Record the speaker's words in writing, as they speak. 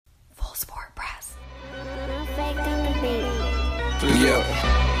Sport Press. Yeah.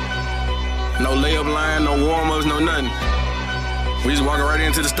 No layup line, no warm-ups, no nothing. We just walking right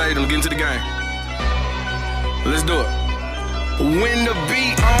into the stadium, get into the game. Let's do it. When the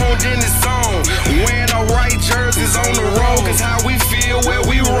beat on, then it's on. Wearing our right jerseys on the road, cause how we feel where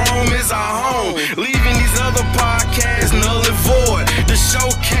we roam is our home. Leaving these other podcasts null and void. The show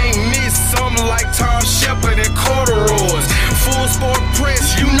can't miss something like Tom Shepard and corduroys. Full Sport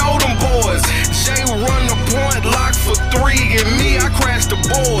Press, you know them boys. Jay run the point, lock for 3, and me, I crash the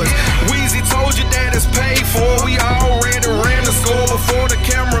boards. Weezy told you that it's paid for. We already ran the score before the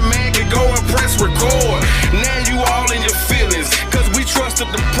cameraman could go and press record. Now you all in your feelings, cause we trusted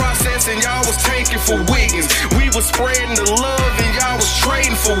the process and y'all was tanking for Wiggins. We was spreading the love and y'all was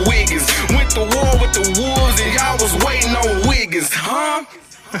trading for Wiggins. Went to war with the Wolves and y'all was waiting on Wiggins, huh?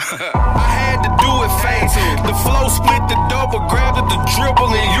 I had to do it fast. The flow split the double, grabbed at the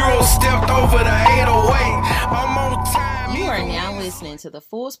dribble, and Euro stepped over the 808. I'm on time. You are now listening to the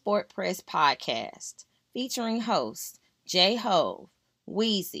Full Sport Press podcast, featuring hosts Jay Hove,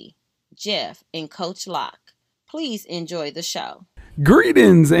 Weezy, Jeff, and Coach Locke. Please enjoy the show.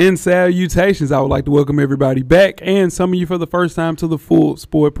 Greetings and salutations. I would like to welcome everybody back, and some of you for the first time, to the Full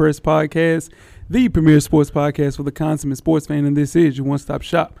Sport Press podcast, the premier sports podcast for the consummate sports fan, and this is your one-stop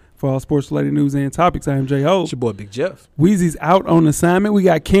shop for all sports-related news and topics. I am Jay Ho. It's your boy Big Jeff. Weezy's out on assignment. We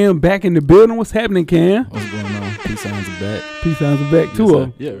got Cam back in the building. What's happening, Cam? What's going on? Peace signs are back. Peace signs are back,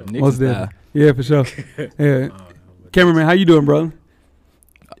 too. Yeah, What's that? Yeah, for sure. Yeah. Cameraman, how you doing, brother?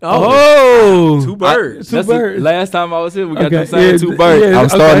 Oh, two birds. Two birds. Last time I was here, we got Okay, the same yeah, two birds. yeah, I'm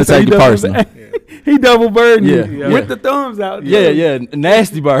starting to so take he it personal. He double birding you Yeah. with the thumbs out. Yeah.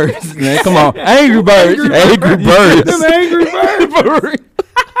 Nasty birds. Man, come on. Angry birds. Angry birds. Them angry birds.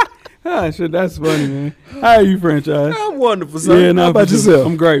 Ah, shit, that's funny, man. How are you, franchise? I'm wonderful, son. Yeah, How about yourself?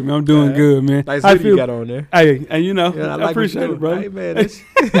 I'm great, man. I'm doing good, man. Nice I hoodie you got on there. Hey, and you know, Yeah, I like appreciate what it, bro. Hey, man, that's,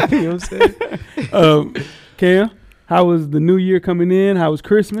 you know what I'm saying? Cam, how was the new year coming in? How was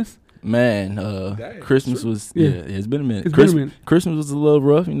Christmas? Man, Christmas was, it's been a minute. Christmas was a little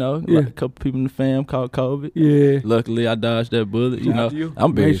rough, you know. Yeah. Like a couple people in the fam caught COVID. Yeah. Luckily, I dodged that bullet, you Shout know. out to you.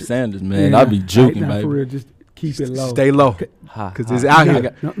 I'm Barry Major. Sanders, man. Yeah, I be juking, nah, baby. for real, just keep it low. Stay low. Because it's out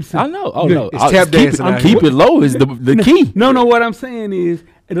here. I know. Oh, no. It's tap dancing out Keep here. it low is the key. No, what I'm saying is,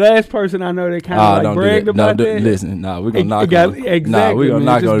 the last person I know that kind of like bragged about that. Listen, we're gonna knock got- on. exactly, we're gonna man.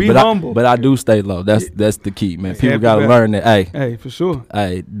 knock Just on. be But humble. I do stay low. That's the key, man. People Happy gotta birthday. learn that. Hey, for sure.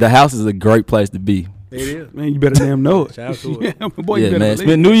 Hey, the house is a great place to be. It is. Man, you better damn know it. Shout out to it. Yeah, boy, you Yeah, better man. believe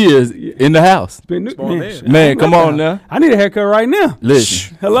Spend it. New Year's in the house. Spend Smart man, man. Come on now. I need a haircut right now.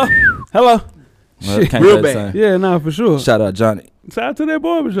 Listen. Hello. Well, Shit. can't Real say the bad. same. Yeah, nah, for sure. Shout out Johnny. Shout out to that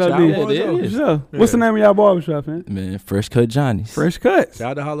barbershop. Shout dude. out Yeah, to it For is. sure. What's the name of y'all barbershop, man? Man, Fresh Cut Johnny's. Fresh Cuts.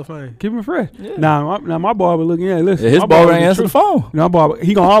 Shout out to Hall of Fame. Keep it fresh. Yeah. Now my barber looking. Yeah, listen. Yeah, his my barber ain't is answer the true. phone. No, my barber.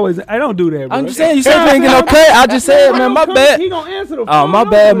 He gonna always. I don't do that, bro. I'm just saying, you said you ain't get no cut. I just said, man, my bad. He gonna answer the phone. Oh, my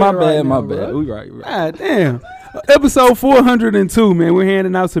Don't bad, do my that right bad, now, my bro. bad. We right. God damn. Episode 402, man. We're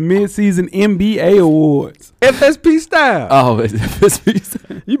handing out some Midseason NBA Awards. FSP style. Oh, it's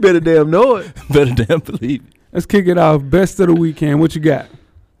You better damn know it. better damn believe it. Let's kick it off. Best of the weekend. What you got?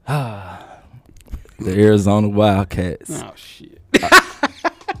 The Arizona Wildcats. Oh, shit.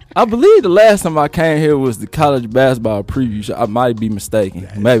 I believe the last time I came here was the college basketball preview show. I might be mistaken.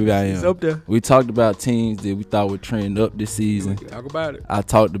 Maybe I am. It's up there. We talked about teams that we thought would trend up this season. Talk about it. I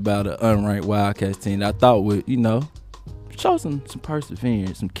talked about an unranked Wildcats team that I thought would, show some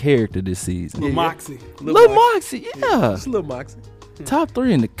perseverance, some character this season. Little Moxie. Little Moxie, yeah. It's a little Moxie. Top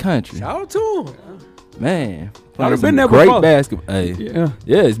 3 in the country. Shout out to him. Man. I've Playing been some there great before. basketball. Hey. Yeah.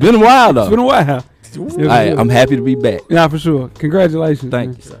 It's been a while, though. It's been a while. Hey, I'm happy to be back. Yeah, for sure. Congratulations. Thank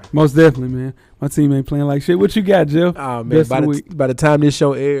man. you, sir. Most definitely, man. My team ain't playing like shit. What you got, Jeff? Oh, man. Best of the week. By the time this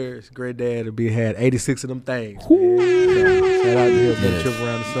show airs, Granddad will had 86 of them things. Man. Shout out to him. Yes. Trip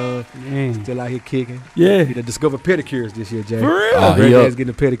around the sun. Man. Still out here kicking. Yeah. He done discovered pedicures this year, Jay. For real? Oh, Granddad's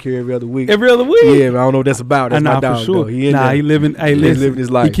getting a pedicure every other week. Every other week? Yeah, man, I don't know what that's about. That's my dog, for sure. though. He in Nah, there. he living, hey, He's listen, living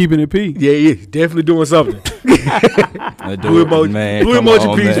his life. He keeping it peak. Yeah, yeah, definitely doing something. I do Blue it, emoji, man. blue Come emoji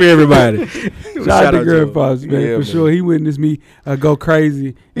on, peace man. for everybody. Shout out to him. Grandpa's, man. Yeah, for man. sure. He witnessed me go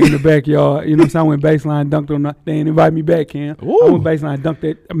crazy in the backyard. You know what I'm saying? I went baseline, dunked on they didn't invite me back, Cam. I Ooh. went baseline,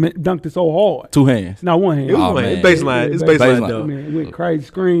 dunked it so hard. 2 hands. Not one hand. It was Oh, one. man. It's baseline. It's baseline, Baseline. though. Man, it went crazy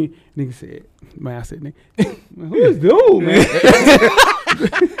screen. Nigga said, man, I said, nigga, man, who is dude, man?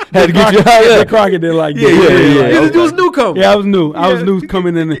 Had to get you out there. The Crockett didn't like that. You was newcomer. Yeah, I was new. I was new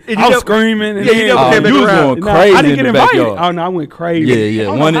coming in. I was screaming. And you never came back around. Going crazy I didn't get in the invited. backyard. Oh, no, I went crazy. Yeah. I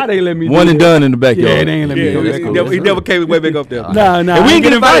don't know how they let me do one and that. done in the backyard. Yeah, they ain't let me go back. He never came way back up there. No. And we didn't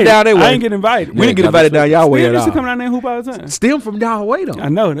get invited down that way. I ain't get invited. We didn't get invited down y'all way Stem at used to all. come down there and hoop all the time. Stem from y'all way though. I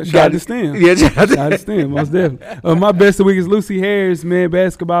know. Shout out to Stem. Yeah, Shout out to Stem, most definitely. My best of the week is Lucy Harris, man,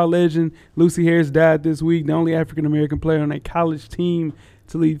 basketball legend. Lucy Harris died this week, the only African-American player on a college team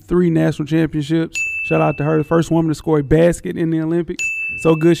to lead 3 national championships. Shout out to her, the first woman to score a basket in the Olympics.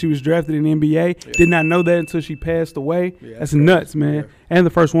 So good she was drafted in the NBA. Yeah. Did not know that until she passed away. Yeah, that's nuts, man. Yeah. And the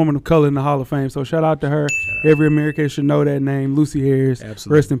first woman of color in the Hall of Fame. So shout out to her. Every American should know that name, Lucy Harris.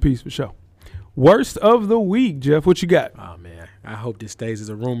 Absolutely. Rest in peace for sure. Worst of the week, Jeff. What you got? Oh, man. I hope this stays as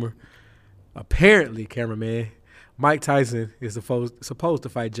a rumor. Apparently, cameraman, Mike Tyson is supposed to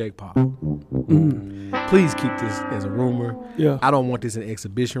fight Jake Paul. Please keep this as a rumor. Yeah. I don't want this in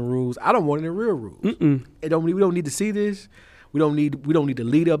exhibition rules. I don't want it in real rules. We don't need to see this. We don't need to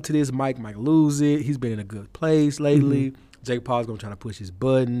lead up to this. Mike might lose it. He's been in a good place lately. Jake Paul's going to try to push his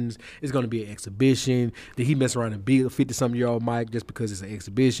buttons. It's going to be an exhibition. Did he mess around and beat a 50-something-year-old Mike just because it's an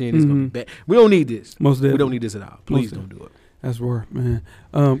exhibition? It's going to be bad. We don't need this. Most definitely. We don't need this at all. Please don't do it. That's work, man.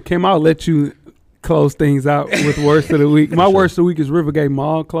 Kim, I'll let you close things out with worst of the week. My worst of the week is Rivergate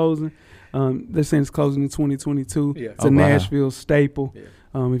Mall closing. They're saying it's closing in 2022. Yeah. It's a Nashville staple.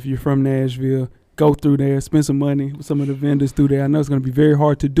 Yeah. If you're from Nashville, go through there, spend some money with some of the vendors through there. I know it's going to be very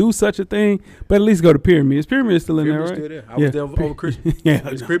hard to do such a thing, but at least go to Pyramids. Pyramids still in there, right? Still there. I was there over Christmas.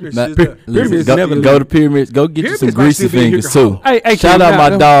 Pyramids still there. Pyramids never go to Pyramids. Go get you some greasy fingers too. Hey, shout out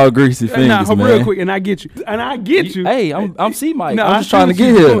my dog, Greasy Fingers, man. Real quick, and I get you. Hey, I'm C-Mike. I'm just trying to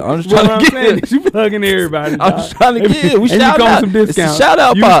get here. I'm just trying to get here. You plugging everybody. I'm just trying to get here. We shout out some discounts. Shout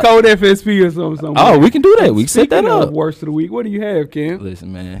out. Use code FSP or something. Oh, we can do that. We can set that up. Worst of the week. What do you have, Ken?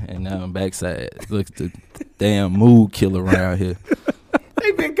 Listen, man, and now I'm backside. Look at the damn mood killer around here.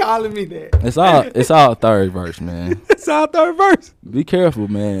 They been calling me that. It's all third verse, man. It's all third verse. Be careful,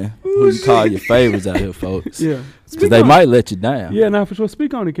 man. Who you call your favorites out here, folks? Yeah, because they might let you down. Yeah, now for sure.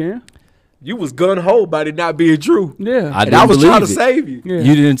 Speak on it, Cam. You was gun-ho about it not being true. Yeah, I was trying to save you. Yeah.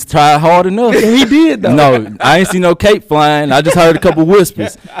 You didn't try hard enough. He did though. No, I ain't seen no cape flying. I just heard a couple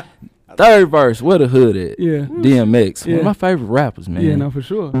whispers. Third verse, where the hood at? Yeah. DMX, one of my favorite rappers, man. Yeah, no, for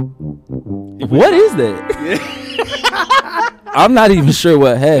sure. What is that? I'm not even sure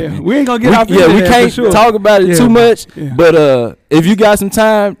what happened. Yeah, we ain't gonna get off. Yeah, we can't talk about it too much. Yeah. But if you got some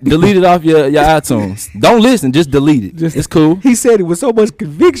time, delete it off your iTunes. Don't listen, just delete it. It's cool. He said it with so much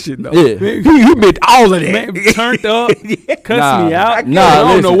conviction, though. Yeah, he meant all of that. Man, turned up, cussed me out. Nah,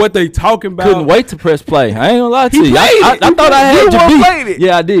 I don't know what they talking about. Couldn't wait to press play. I ain't gonna lie to you. I thought I had to beat.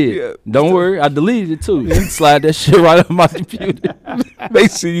 Yeah, I did. Yeah. Don't worry, I deleted it too. Slide that shit right on my computer.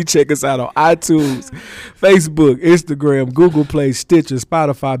 Make sure you check us out on iTunes, Facebook, Instagram, Google Play, Stitcher,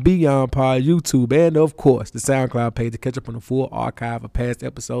 Spotify, Beyond Pod, YouTube, and of course the SoundCloud page to catch up on the full archive of past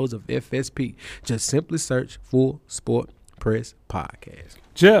episodes of FSP. Just simply search Full Sport Press Podcast.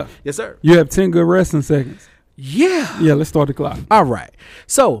 Jeff. Yes, sir. You have 10 good wrestling seconds. Yeah. Yeah, let's start the clock. All right.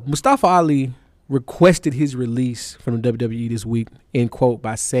 So Mustafa Ali requested his release from the WWE this week, end quote,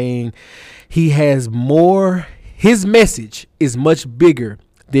 by saying he has more, his message is much bigger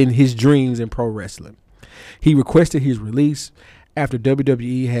than his dreams in pro wrestling. He requested his release after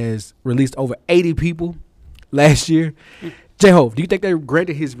WWE has released over 80 people last year. J-Hove, do you think they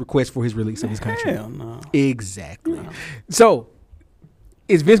granted his request for his release of his country? Hell no. Exactly. No. So,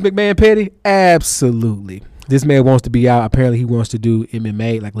 is Vince McMahon petty? Absolutely. This man wants to be out. Apparently, he wants to do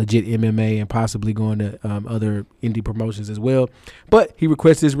MMA, like legit MMA, and possibly going to other indie promotions as well. But he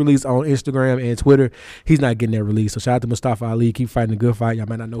requested his release on Instagram and Twitter. He's not getting that release. So shout out to Mustafa Ali. Keep fighting a good fight. Y'all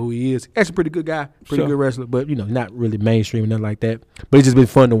might not know who he is. Actually, pretty good guy, pretty good wrestler, but not really mainstream and nothing like that. But it's just been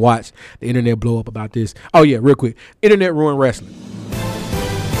fun to watch the internet blow up about this. Oh yeah, real quick, internet ruined wrestling.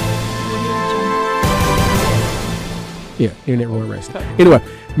 Yeah, internet ruined wrestling. Anyway.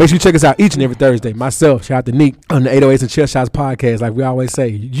 Make sure you check us out each and every Thursday. Myself, shout out to Neek on the 808s and Chest Shots podcast. Like we always say,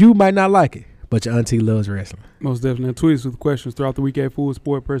 you might not like it, but your auntie loves wrestling. Most definitely. Tweet us with questions throughout the week at Full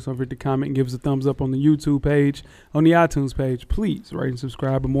Sport Press. Don't forget to comment and give us a thumbs up on the YouTube page, on the iTunes page. Please rate and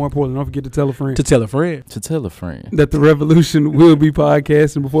subscribe. But more importantly, don't forget to tell a friend. To tell a friend. To tell a friend. That the revolution will be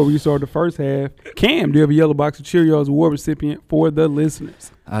podcasting. Before we start the first half, Cam, do you have a yellow box of Cheerios award recipient for the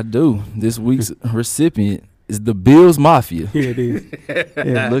listeners? I do. This week's recipient is the Bills Mafia. Yeah, it is.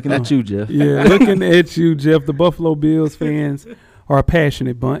 Yeah, looking at you, Jeff. Yeah, looking at you, Jeff. The Buffalo Bills fans are a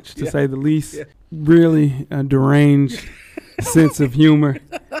passionate bunch, to say the least. Yeah. Really a deranged sense of humor.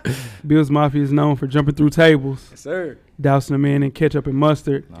 Bills Mafia is known for jumping through tables. Yes, sir. dousing them in ketchup and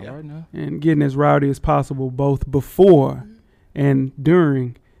mustard, All right now. and getting as rowdy as possible both before and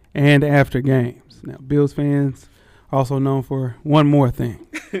during and after games. Now, Bills fans are also known for one more thing.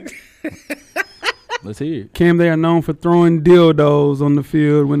 Let's hear it. Cam, they are known for throwing dildos on the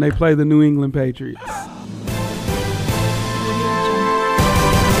field when they play the New England Patriots.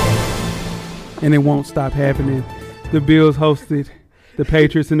 And it won't stop happening. The Bills hosted the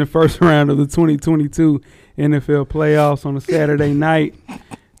Patriots in the first round of the 2022 NFL playoffs on a Saturday night.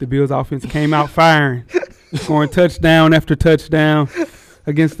 The Bills offense came out firing, scoring touchdown after touchdown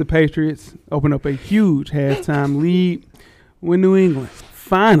against the Patriots, opened up a huge halftime lead when New England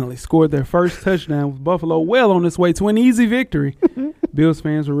finally scored their first touchdown, with Buffalo well on its way to an easy victory. Bills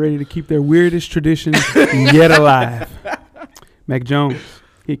fans were ready to keep their weirdest tradition yet alive. Mac Jones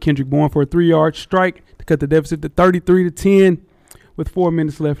hit Kendrick Bourne for a 3-yard strike to cut the deficit to 33-10 with 4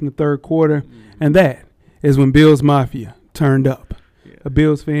 minutes left in the third quarter. And that is when Bills Mafia turned up. A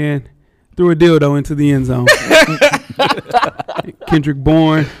Bills fan threw a dildo into the end zone. Kendrick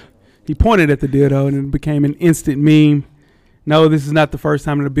Bourne, he pointed at the dildo and it became an instant meme. No, this is not the first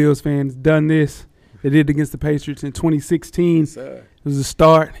time that the Bills fans done this. They did it against the Patriots in 2016. It was a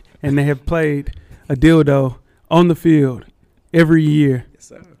start, and they have played a dildo on the field every year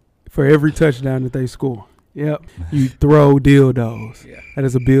for every touchdown that they score. Yep, you throw dildos. Yeah. That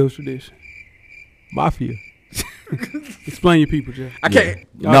is a Bills tradition. Mafia. Explain your people, Jeff. I can't.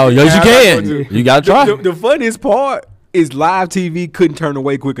 No, yes, you can. You got to try. The funniest part is live TV couldn't turn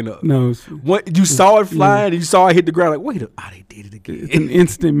away quick enough. No. What, you saw it flying and you saw it hit the ground like, wait, they did it again. It's an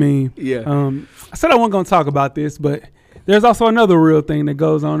instant meme. Yeah. I said I wasn't going to talk about this, but there's also another real thing that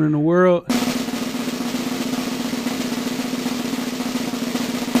goes on in the world.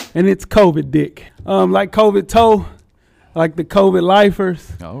 And it's COVID dick. Like COVID toe, like the COVID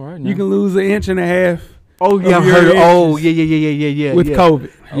lifers. All right. You can lose 1.5 inches. Oh, yeah, I've heard. Oh, yeah. With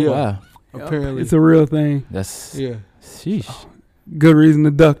COVID. Oh, wow. Apparently. It's a real thing. That's sheesh. Good reason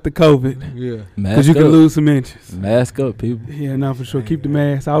to duck the COVID. Yeah. Because you can lose some inches. Mask up, people. Yeah, no, for sure. Keep the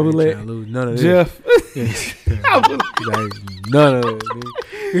mask. I would let none of Jeff. None of it.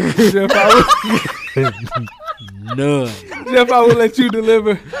 Jeff, None. Jeff, I will let you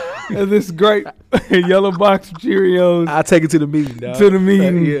deliver this great yellow box of Cheerios. I'll take it to the meeting, dog. To the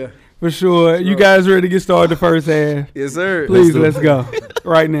meeting. Yeah. For sure. You guys ready to get started the first half? Yes, sir. Please, let's go.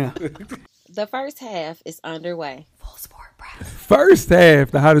 Right now. The first half is underway. Full Sport Press. First half,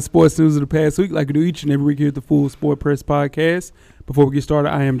 the hottest sports news of the past week, like we do each and every week here at the Full Sport Press Podcast. Before we get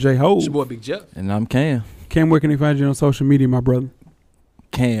started, I am J. Ho. It's your boy Big Jeff. And I'm Cam. Cam, where can they find you on social media, my brother?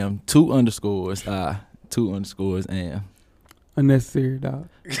 Cam, 2 underscores, 2 underscores, and. Unnecessary, dog.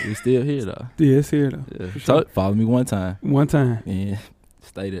 We still here, though. Yeah, it's here, though. Yeah. Sure. Follow me one time. One time. Yeah.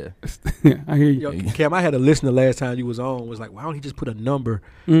 Stay there. Yeah, I hear you. Yo, Cam, I had a listener last time you was on, was like, why don't he just put a number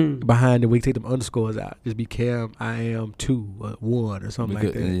behind it when he take them underscores out? Just be Cam, I am 2, 1 or something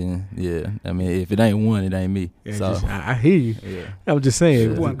like that. Yeah. I mean, if it ain't 1, it ain't me. Yeah, so I hear you. Yeah. I'm just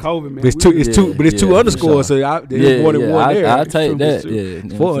saying. It wasn't COVID, man. But it's two underscores, so there's more than one there. I'll take that.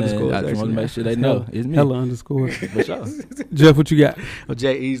 Yeah. 4 underscores. I just want to make sure they know it's me. Hella underscores. For sure. Jeff, what you got?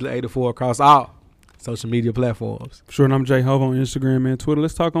 Jay Easley 84 across all social media platforms. Sure, and I'm J. Hove on Instagram and Twitter.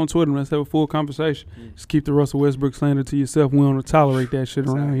 Let's talk on Twitter. Let's have a full conversation. Just keep the Russell Westbrook slander to yourself. We don't want to tolerate that shit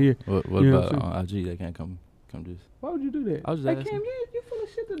around here. What about on IG? They can't come just. Why would you do that? I was just hey, asking. Cam, you full of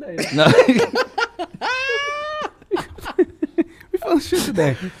shit today. No. We full of shit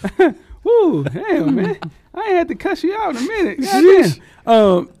today. Woo, damn, man. I ain't had to cuss you out in a minute.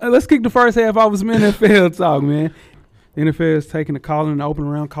 Goddamn. Let's kick the first half off with some NFL talk, man. The NFL is taking the calling in the open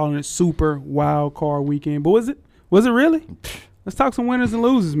round, calling it Super Wild Card Weekend. But was it really? Let's talk some winners and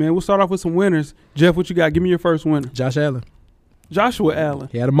losers, man. We'll start off with some winners. Jeff, what you got? Give me your first winner. Joshua Allen.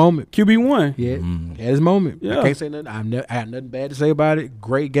 He had a moment. QB1. Yeah, he had his moment. Yeah. I can't say nothing. I had nothing bad to say about it.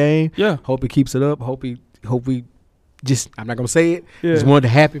 Great game. Yeah. Hope he keeps it up. Hope we just, I'm not going to say it. Yeah. Just wanted to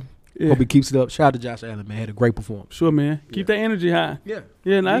happen. Yeah. Hope he keeps it up. Shout out to Josh Allen, man. Had a great performance. Sure, man. Keep that energy high. Yeah.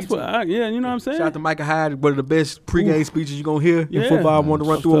 Yeah, and that's what you know what I'm saying? Shout out to Micah Hyde, one of the best pregame speeches you're going to hear in Yeah. football. I want to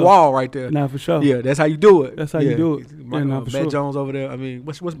run through tough. a wall right there. Nah, for sure. Yeah, that's how you do it. That's how you do it. Yeah, nah, for Mac sure. Jones over there. I mean,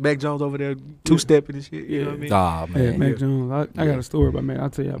 what's Mac Jones over there two-stepping and shit? You know what I mean? Oh, man. Yeah, Mac Jones. I got a story about Mac. I'll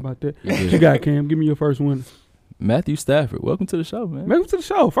tell you about that. Yeah. What you got, Cam? Give me your first winner. Matthew Stafford, welcome to the show, man. Welcome to the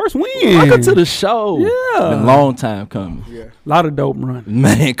show. First win. Welcome to the show. Yeah. Been a long time coming. Yeah. A lot of dope run.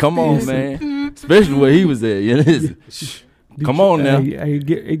 Man, come on, man. Especially where he was at. Yeah, come on now. Hey,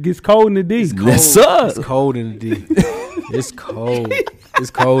 it gets cold in the D. It's cold. Yes, sir. It's cold in the D. It's cold.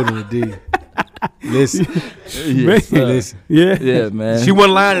 It's cold in the D. Listen. Yes, sir. Listen. Yeah. Yeah, man. She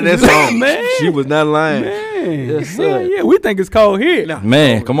wasn't lying in that song. Man. She was not lying. Man. Man, Yes, sir. yeah, we think it's cold here. Nah,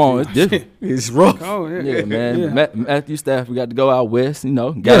 Man, come on, it's different. It's rough. Oh, Yeah, man. Yeah. Matthew Stafford got to go out west,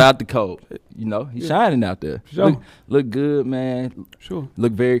 got out the cold. He's shining out there. Sure. Look good, man. Sure.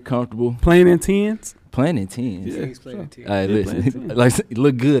 Look very comfortable. Playing in 10s. Playing in 10s. Yeah, he's playing team. Hey, Yeah, listen, like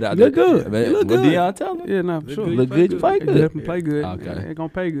look good out there. Look good. Man, He look what good. Deion tell him? Yeah, no, for sure. Look good, you play They good. definitely play good. Okay. Yeah, they're going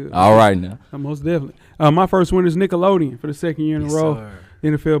to pay good. All right now. Most definitely. My first winner is Nickelodeon for the second year in a row. Sir. The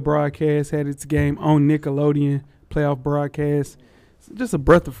NFL broadcast had its game on Nickelodeon, playoff broadcast. It's just a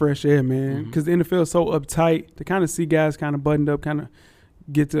breath of fresh air, man, because the NFL is so uptight. To kind of see guys kind of buttoned up, kind of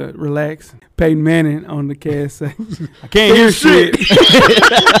get to relax. Peyton Manning on the cast say, I can't hear shit.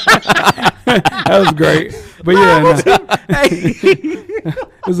 That was great. But yeah,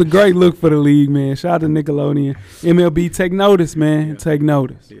 it was a great look for the league, man. Shout out to Nickelodeon. MLB, take notice, man. Yeah. Take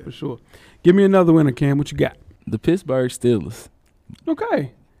notice, for sure. Give me another winner, Cam. What you got? The Pittsburgh Steelers.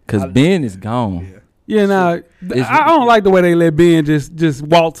 Okay. Because Ben is gone. Yeah. Yeah, nah, I don't like the way they let Ben just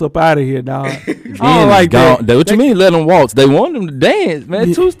waltz up out of here, dog. I Ben don't like is gone. that. What you mean let him waltz? They want him to dance, man.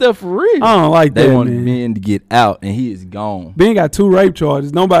 Yeah. Two-step for real. I don't like They that, want man. Ben to get out, and he is gone. Ben got 2 rape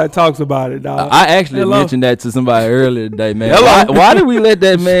charges. Nobody talks about it, dog. I actually Hello. mentioned that to somebody earlier today, man. Hello. Why did we let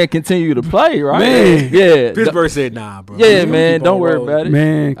that man continue to play, right? Man. Yeah. Pittsburgh said, nah, bro. Yeah, We man. keep Don't on worry rolling. about it.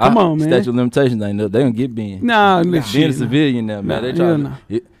 Man, come on, man. Statute of limitations ain't up. They gonna get Ben. Nah, Ben shit, a civilian now, man. Nah, They try hell to. nah.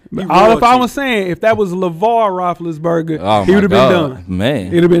 Yeah. But He all if I royalty. was saying, if that was LeVar Roethlisberger, Oh, he my would have been God. done. Man.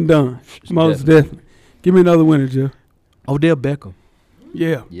 It'd have been done. Most definitely. Give me another winner, Jeff. Odell Beckham.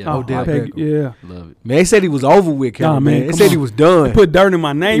 Yeah. Yeah. Oh, Odell I peg- Beckham. yeah. Love it. Man, they said he was over with, Nah, Cameron, man, man. They come said on. he was done. Put dirt in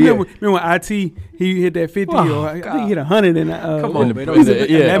my name. Yeah. Remember when IT, he hit that 50 Oh, or I think God. he hit 100 in Come in on, the man. preseason.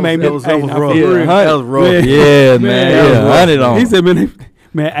 Yeah, that made me that was hey, rough. nah, for Yeah, real. that was rough. Yeah. Yeah, Man, man. that was Yeah, rough. 100 on. He said,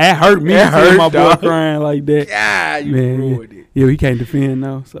 man, it hurt me It seeing hurt, my boy dog. crying like that. Yeah, you Man, ruined it. Yeah, he can't defend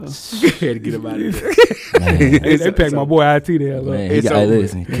though. So You had to get him out of there. they packed my boy IT there. Man, It's he got, over with.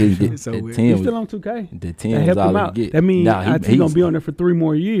 listen, he couldn't get It's over that with. 10 He's was, still on 2K. the That 10 was helped all him he out. get. That means Nah, IT gonna be on there for 3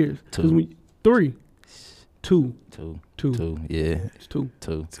 more years. 2. 3, 2, Two. 2. Yeah. It's 2.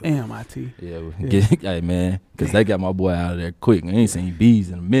 2. Damn, IT. Yeah. Hey, man, because they got my boy out of there quick. I ain't seen Bees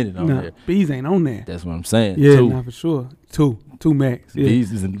in a minute on Nah, there. Bees ain't on there. That's what I'm saying. Yeah, 2. nah, for sure. 2 max. Yeah.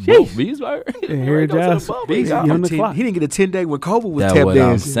 Bees is in the Sheesh. boat. Bees right. Yeah, Harry Johnson. Bees Yeah, on on the 10 clock. He didn't get a 10-day when Kobe was That's tap what I'm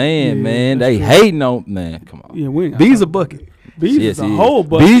dancing. saying, Yeah, man. that's They true. hating on, man. Come on. Yeah, we ain't Bees a bucket. Bees Yes, is a he is. whole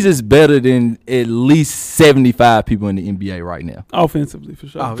but Bees is better than at least 75 people in the NBA right now. offensively for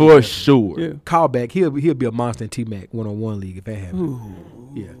sure. Oh, For yeah. sure. Yeah. Call back. He'll be a monster in T-Mac one-on-one league if that happens.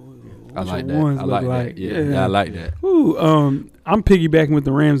 Yeah. I like your that. ones I look like like. that. Yeah, Yeah. I like that. Ooh, I'm piggybacking with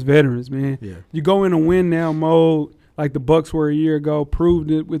the Rams veterans, man. Yeah. You go in a win now mode like the Bucks were a year ago, proved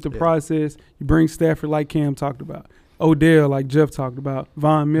it with the process. You bring Stafford like Cam talked about. Odell like Jeff talked about.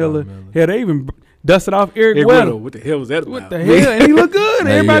 Von Miller. Hell, they even dusted off Eric Weddle. What the hell was that about? What the hell? And he looked good.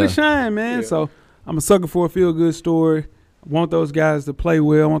 Yeah, Everybody yeah. shine, man. Yeah. So I'm a sucker for a feel-good story. I want those guys to play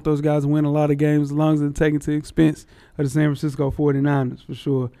well. I want those guys to win a lot of games as long as they're taken to the expense of the San Francisco 49ers, for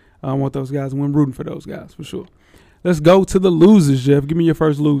sure. I want those guys to win, rooting for those guys, for sure. Let's go to the losers, Jeff. Give me your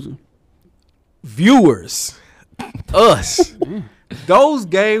first loser. Viewers, us. Those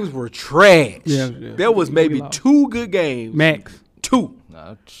games were trash. Yeah. There was maybe lost. 2 good games. Max. 2.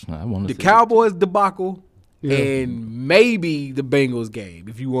 I want The to Cowboys debacle Yeah. and maybe the Bengals game,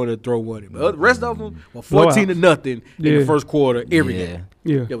 if you want to throw one in. But the rest of them were 14-0 in Yeah. the first quarter every Yeah. day.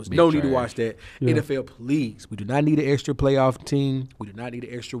 Yeah. There was Big no need to trash. watch that. Yeah. NFL, please. We do not need an extra playoff team. We do not need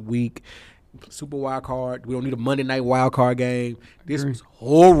an extra week. Super wild card. We don't need a Monday night wild card game. This was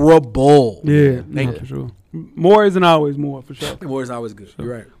horrible. Yeah. Thank no, for you. sure. More isn't always more, for sure. The Warriors always good.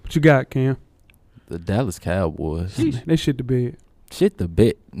 You're right. What you got, Cam? The Dallas Cowboys. They shit the bed. Shit the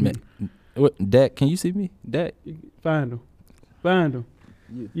bet. Man. What, Dak, can you see me? Dak. Find them.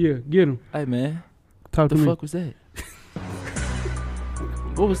 Yeah, get them. Hey, man. Talk What to the me. fuck was that?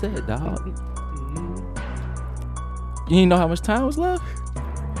 What was that, dog? You didn't know how much time was left?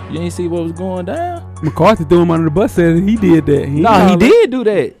 You didn't see what was going down? McCarthy threw him under the bus, said he did that. No, he did do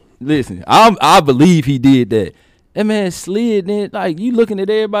that. Listen, I believe he did that. That man slid in, like, you looking at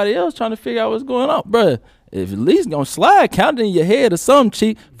everybody else trying to figure out what's going on. Bruh, if at least gonna slide, count it in your head or something,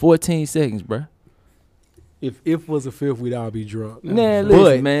 cheap. 14 seconds, bruh. If was a fifth, we'd all be drunk. Man, But-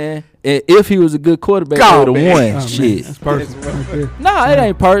 listen, man. If he was a good quarterback, God, he would have man. won. Oh, Shit. Man, that's perfect. Right there. Nah, it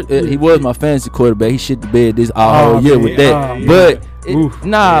ain't he was my fantasy quarterback. He shit the bed this Oh, all year man. with that. Oh, But Oof.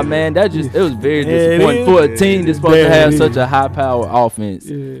 man, that just it was very Yeah, it disappointing is. for a team that's supposed Yeah, to have it such is. a high power offense.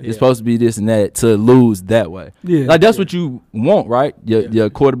 Yeah. It's supposed to be this and that to lose that way. Yeah. Like that's what you want, right? Your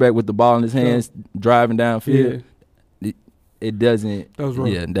quarterback with the ball in his hands, driving downfield. Yeah. It doesn't. That was rough.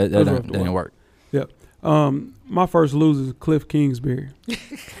 Yeah, that That was rough to didn't watch. work. Yep. My first loser is Cliff Kingsbury.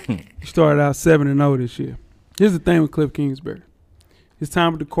 He started out 7-0 this year. Here's the thing with Cliff Kingsbury. His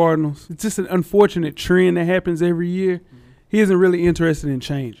time with the Cardinals, it's just an unfortunate trend that happens every year. Mm-hmm. He isn't really interested in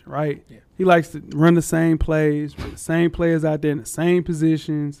changing, right? Yeah. He likes to run the same plays, with the same players out there in the same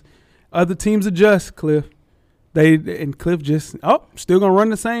positions. Other teams adjust, Cliff. And Cliff just, still going to run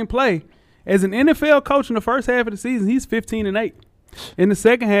the same play. As an NFL coach in the first half of the season, he's 15-8. In the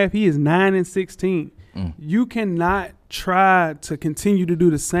second half, he is 9-16. You cannot try to continue to do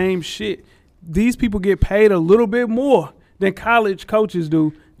the same shit. These people get paid a little bit more than college coaches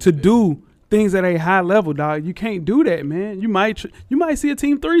do to do things at a high level, dog. You can't do that, man. You might see a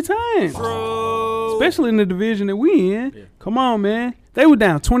team 3 times, especially in the division that we in. Yeah. Come on, man. They were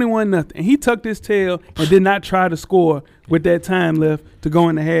down 21-0, and he tucked his tail and did not try to score with that time left to go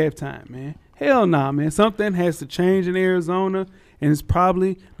into halftime, man. Hell nah, man. Something has to change in Arizona, and it's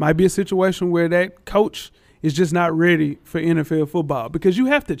probably might be a situation where that coach is just not ready for NFL football because you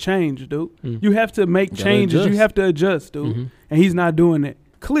have to change, dude. You have to make changes. You have to adjust, dude. Mm-hmm. And he's not doing that,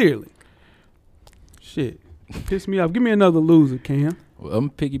 clearly. Shit. Piss me off. Give me another loser, Cam. Well, I'm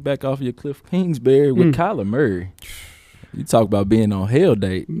going to piggyback off your Cliff Kingsbury with Kyler Murray. You talk about being on hell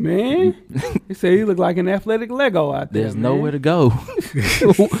date. Man, he said he looked like an athletic Lego out there. There's nowhere to go.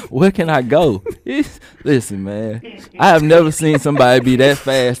 Where can I go? Listen, man, I have never seen somebody be that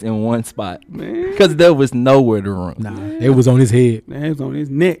fast in one spot. Man. Because there was nowhere to run. Nah, it was on his head. Man, it was on his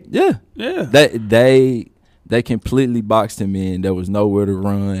neck. Yeah. They completely boxed him in. There was nowhere to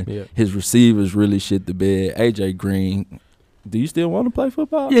run. Yeah. His receivers really shit the bed. A.J. Green. Do you still want to play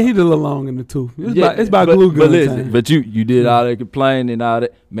football? Yeah, he did a little long in the tooth. It's about glue gun time. But you did all that complaining and all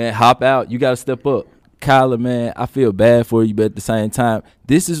that. Man, hop out. You got to step up. Kyler, man, I feel bad for you, but at the same time,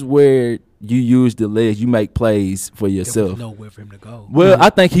 this is where you use the legs. You make plays for yourself. There was nowhere for him to go. Well,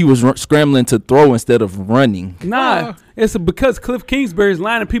 I think he was scrambling to throw instead of running. Nah, it's because Cliff Kingsbury is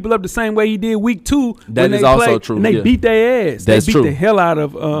lining people up the same way he did week 2. That is also true. And they beat their ass. That's they beat the hell out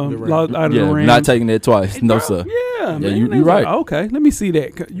of the Rams. Not taking that twice. No, sir. Yeah, man. You're right. Like, okay, let me see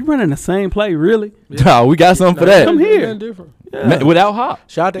that. You running the same play, really? Yeah. We got something for that. Come here. Yeah. Man, without Hop.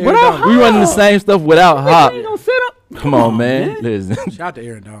 Shout out to Aaron Donald. We running the same stuff without Hop. Ain't gonna sit up. Come on, man. Listen. Shout out to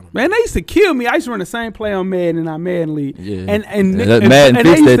Aaron Donald. Man, they used to kill me. I used to run the same play on Madden in our Madden league. Yeah. And Madden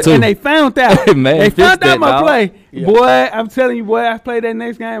fixed that too. And they found out. They found out my play. Yeah. Boy, I'm telling you, boy, I played that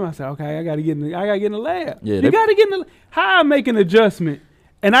next game. I said, okay, I gotta get in the lab. Yeah, you gotta get in the how I make an adjustment.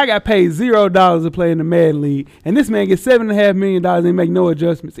 And I got paid $0 to play in the Madden league. And this man gets $7.5 million and make no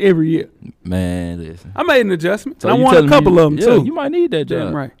adjustments every year. Man, listen. I made an adjustment. So I won a couple of them too. You might need that job.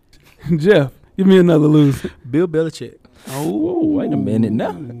 Damn right. Jeff, give me another loser. Bill Belichick. Oh, wait a minute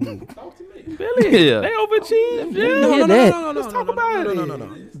now. Talk to me. Billy, they overachieved. No. Let's talk about it. No.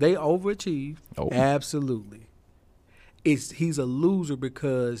 They overachieved. Oh. Absolutely. He's a loser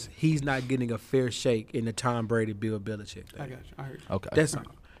because he's not getting a fair shake in the Tom Brady Bill Belichick thing. I got you. I heard you. Okay. That's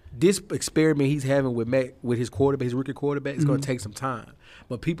this experiment he's having with his quarterback, his rookie quarterback, is going to take some time.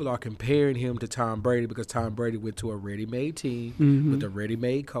 But people are comparing him to Tom Brady because Tom Brady went to a ready-made team with a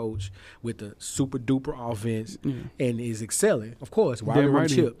ready-made coach with a super-duper offense and is excelling. Of course, why run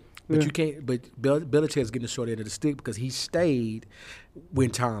chip? But you can't. But Belichick's getting the short end of the stick because he stayed when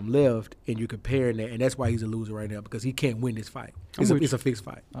Tom left, and you're comparing that, and that's why he's a loser right now because he can't win this fight. It's a fixed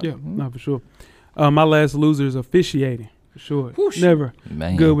fight. Yeah, not for sure. My last loser is officiating. For sure. Whoosh. Never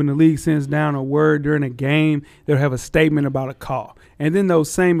good when the league sends down a word during a game. They'll have a statement about a call. And then those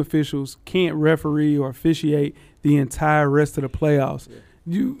same officials can't referee or officiate the entire rest of the playoffs.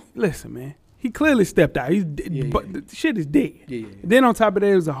 Yeah. Listen, man. He clearly stepped out. The shit is dead. Yeah. Then on top of that,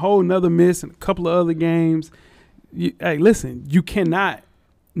 there's a whole nother miss and a couple of other games. Hey, listen, you cannot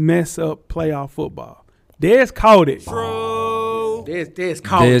mess up playoff football. Dez called it. Dez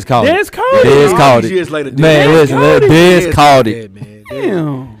called it. Years later, man, listen, Dez called it.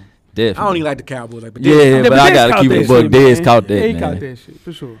 Damn. Definitely. I don't even like the Cowboys. Like, but but I got to keep it a buck. Dez caught that, man. He caught that shit,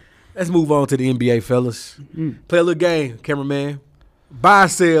 for sure. Let's move on to the NBA, fellas. Play a little game, cameraman. Buy or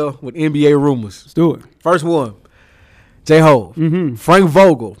sell with NBA rumors. Let's do it. First one. J-Ho. Frank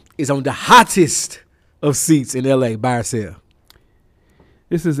Vogel is on the hottest of seats in L.A. Buy or sell.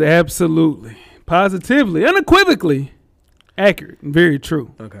 This is absolutely, positively, unequivocally accurate and very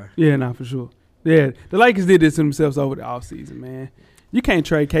true. Okay. Yeah, nah, for sure. Yeah, the Lakers did this to themselves over the offseason, man. You can't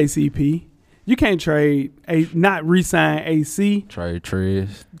trade KCP. You can't trade not re-sign AC. Trade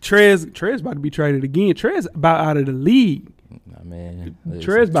Trez. Trez about to be traded again. Trez about out of the league. Nah, man.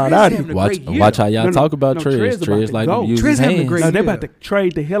 Trez about out here. Watch how y'all talk about Trez. Trez like to use his hands. No, they about to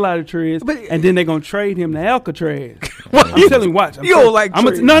trade the hell out of Trez, and then they gonna trade him to Alcatraz. I'm telling you, watch. You don't like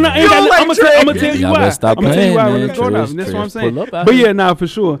Trez. No, I'm gonna tell you why. I'm gonna tell you why. That's what I'm saying. But yeah, nah, for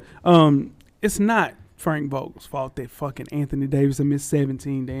sure. It's not Frank Vogel's fault that fucking Anthony Davis missed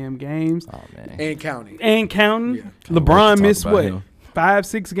 17 damn games. Oh man, and counting. Yeah. LeBron missed what?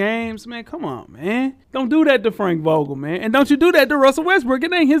 5-6 games, man. Come on, man. Don't do that to Frank Vogel, man. And don't you do that to Russell Westbrook.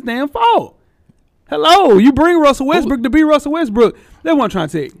 It ain't his damn fault. Hello, you bring Russell Westbrook to be Russell Westbrook. That's what I'm trying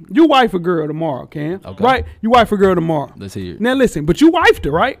to tell you. You wife a girl tomorrow, Cam. Okay. Right? You wife a girl tomorrow. Let's hear it. Now listen, but you wifed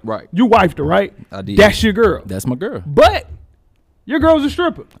her, right? Right. You wifed her, right? I did. That's your girl. That's my girl. But your girl's a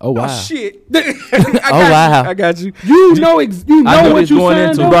stripper. Oh wow. Oh shit. I got you. You know what you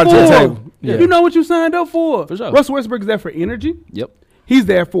signed up for. Yeah. You know what you signed up for. For sure. Russell Westbrook is there for energy. Yep. He's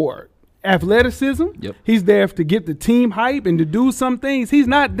there for athleticism. Yep. He's there to get the team hype and to do some things. He's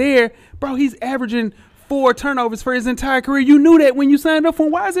not there, bro. He's averaging 4 turnovers for his entire career. You knew that when you signed up for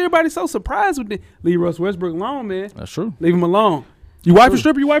him. Why is everybody so surprised with it? Leave Russell Westbrook alone, man. That's true. Leave him alone. You wife a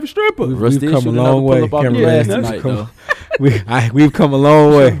stripper, you wife a stripper. We've come a long way. We've come a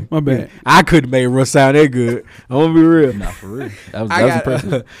long way. My bad. I couldn't make Russ sound that good. I'm gonna be real. Nah, for real. That was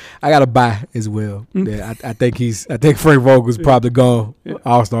impressive. I got to buy as well. Yeah, I think Frank Vogel's probably gone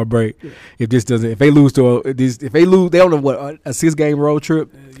All-Star break. If they lose, they don't know what a 6-game road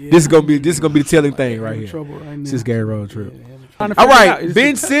trip. This is gonna be the telling thing right here. 6-game road trip. All right,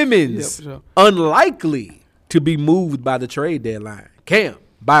 Ben Simmons unlikely to be moved by the trade deadline. Cam,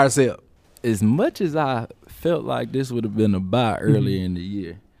 buy or sell? As much as I felt like this would have been a buy earlier in the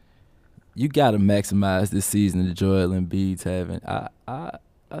year, you got to maximize this season that Joel Embiid's having. I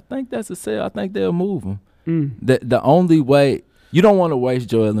think that's a sell. I think they'll move him. The only way you don't want to waste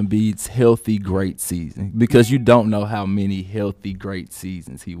Joel Embiid's healthy great season because you don't know how many healthy great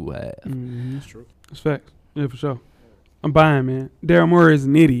seasons he will have. That's true. That's facts. Yeah, for sure. I'm buying, man. Daryl Morey is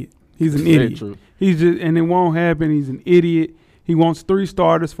an idiot. He's an idiot. True. He's just, and it won't happen. He's an idiot. He wants 3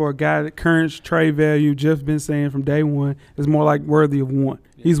 starters for a guy that current trade value, Jeff's been saying from day one, is more like worthy of 1.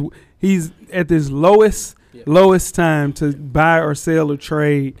 Yeah. He's at this lowest time to buy or sell or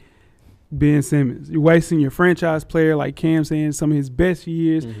trade Ben Simmons. You're wasting your franchise player, like Cam saying, some of his best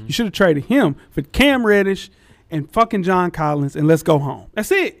years. You should have traded him for Cam Reddish and fucking John Collins, and let's go home.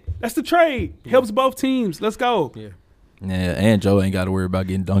 That's it. That's the trade. Helps both teams. Let's go. Yeah, and Joe ain't got to worry about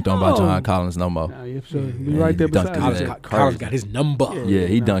getting dunked on by John Collins no more. Nah, yeah, sure. Be right there beside him. Collins got his number. Yeah,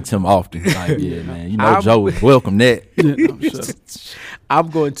 he dunked him often. Like, yeah, man. You know Joe would welcome that. Sure.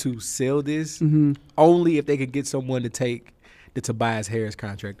 I'm going to sell this only if they could get someone to take the Tobias Harris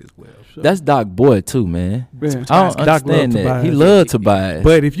contract as well. Sure. That's Doc Boyd too, man. Yeah. I don't understand that. Tobias. He loved Tobias.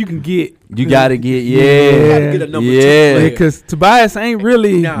 But if you can get... You got to get, you got to get a number 2 player. Because Tobias ain't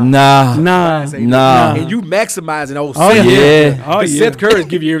really... Nah. And you maximizing old Seth. Yeah. Seth Curry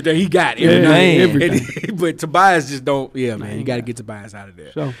give you everything he got. Everything. But Tobias just don't... Yeah, man. You got to get Tobias out of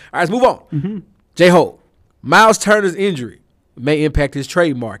there. Sure. All right, let's move on. J-Ho. Miles Turner's injury may impact his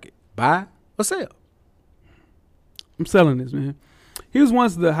trade market. Buy or sell? I'm selling this, man. He was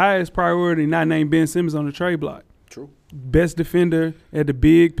once the highest priority, not named Ben Simmons on the trade block. True. Best defender at the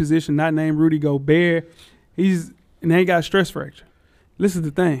big position, not named Rudy Gobert. And they got a stress fracture. This is the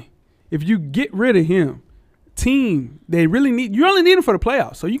thing. If you get rid of him, team, you only need him for the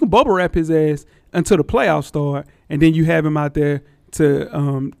playoffs. So you can bubble wrap his ass until the playoffs start, and then you have him out there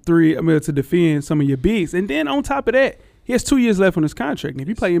to defend some of your bigs. And then on top of that, he has 2 years left on his contract. And if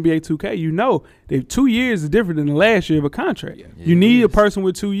you play NBA 2K, you know that 2 years is different than the last year of a contract. Yeah, you need a person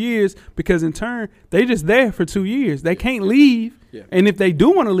with 2 years because, in turn, they just there for 2 years. They can't leave. Yeah. And if they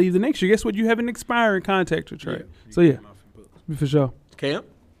do want to leave the next year, guess what? You have an expiring contract to trade. Yeah. So, for sure. Cam?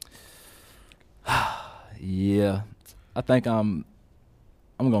 Yeah. I think I'm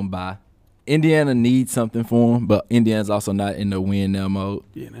going to buy. Indiana needs something for him, but Indiana's also not in the win now mode.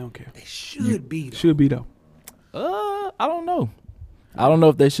 Yeah, they don't care. They should be, though. Should be, though. I don't know. I don't know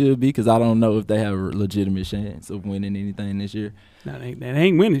if they should be because I don't know if they have a legitimate chance of winning anything this year. No, they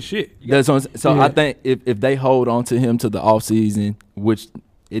ain't winning shit. I think if they hold on to him to the offseason, which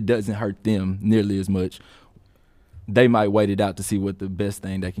it doesn't hurt them nearly as much, they might wait it out to see what the best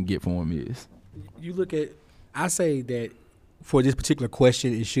thing they can get for him is. You look at – I say that for this particular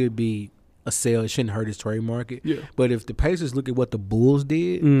question, it should be a sale. It shouldn't hurt his trade market. Yeah. But if the Pacers look at what the Bulls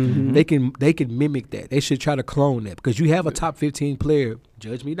did, they can mimic that. They should try to clone that because you have a top 15 player.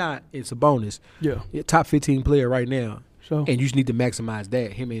 Judge me not. It's a bonus. Yeah. You're a top 15 player right now. So. And you just need to maximize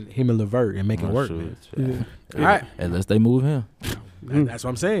that, him and LeVert, and make it work. Man. Yeah. All right. Unless they move him. That's what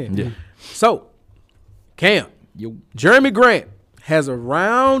I'm saying. Yeah. So, Cam. Jeremy Grant has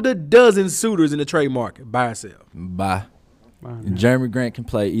around a dozen suitors in the trade market by herself. Bye. Jeremy Grant can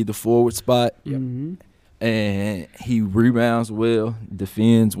play either forward spot, and he rebounds well,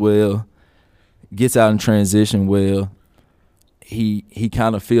 defends well, gets out in transition well. He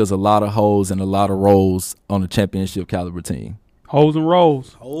kind of fills a lot of holes and a lot of roles on a championship caliber team. Holes and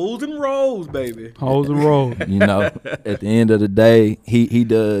rolls. Holes and rolls, baby. Holes and rolls. You know, at the end of the day, he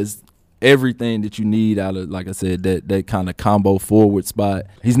does everything that you need out of, like I said, that kind of combo forward spot.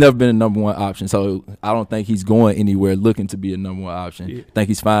 He's never been a number one option, so I don't think he's going anywhere looking to be a number one option. Yeah. I think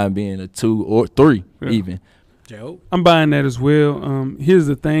he's fine being a 2 or 3 even. Joe? I'm buying that as well. Here's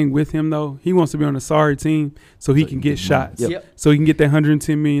the thing with him, though. He wants to be on a sorry team so he can get shots. Yep. So he can get that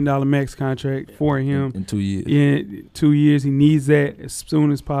 $110 million max contract for him. In 2 years. In 2 years. He needs that as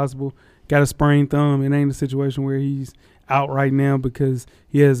soon as possible. Got a sprained thumb. It ain't a situation where he's out right now because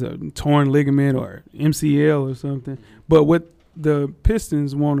he has a torn ligament or MCL or something. But what the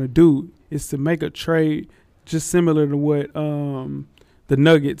Pistons want to do is to make a trade just similar to what the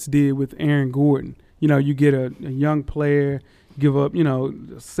Nuggets did with Aaron Gordon. You know, you get a young player, give up,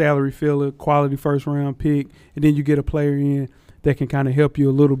 a salary filler, quality first-round pick, and then you get a player in that can kind of help you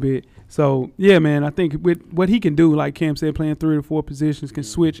a little bit. So, yeah, man, I think with what he can do, like Cam said, playing 3 or 4 positions, can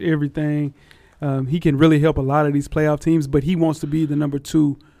switch everything. He can really help a lot of these playoff teams, but he wants to be the number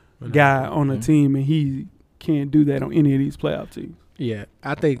 2 guy on the team, and he can't do that on any of these playoff teams. Yeah,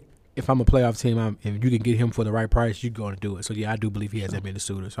 I think if I'm a playoff team, if you can get him for the right price, you're going to do it. So, yeah, I do believe he has that many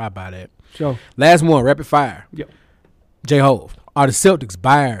suitors, so I buy that. Sure. Last one, rapid fire. Yep. J-Hove, are the Celtics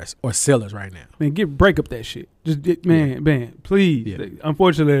buyers or sellers right now? Man, break up that shit. Man, please. Yeah.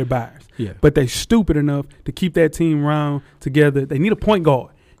 Unfortunately, they're buyers. Yeah. But they stupid enough to keep that team round together. They need a point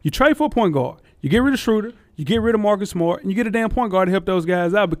guard. You trade for a point guard. You get rid of Schroeder. You get rid of Marcus Smart, and you get a damn point guard to help those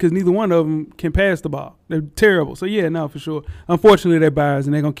guys out because neither one of them can pass the ball. They're terrible. So, yeah, no, for sure. Unfortunately, they're buyers,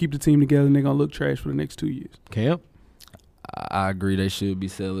 and they're going to keep the team together, and they're going to look trash for the next 2 years. Cam? I agree they should be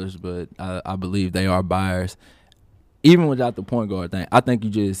sellers, but I believe they are buyers. Even without the point guard thing, I think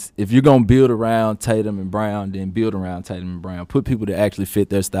if you're going to build around Tatum and Brown, then build around Tatum and Brown. Put people that actually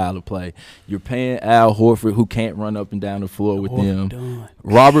fit their style of play. You're paying Al Horford, who can't run up and down the floor with them. Done.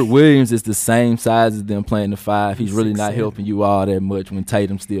 Robert Williams is the same size as them playing the 5. He's really not helping you all that much when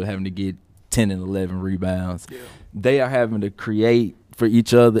Tatum's still having to get 10 and 11 rebounds. Yeah. They are having to create for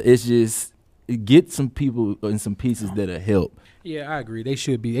each other. It's just get some people and some pieces that'll help. Yeah, I agree. They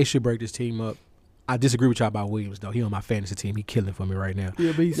should break this team up. I disagree with y'all about Williams, though. He on my fantasy team. He killing for me right now.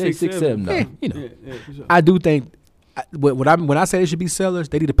 Yeah, but he's 6'7", though. Yeah, for sure. I do think when I say they should be sellers,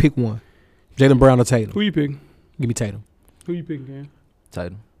 they need to pick one. Jaylen Brown or Tatum. Who you picking? Give me Tatum. Who you picking, Cam?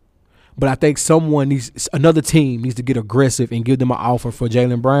 Tatum. But I think another team needs to get aggressive and give them an offer for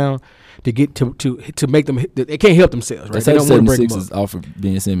Jaylen Brown to get to make them. They can't help themselves, right? They don't want to break them up. Offer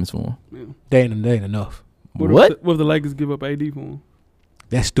Ben Simmons for him. Yeah. They ain't enough. What? What if the Lakers give up AD for him?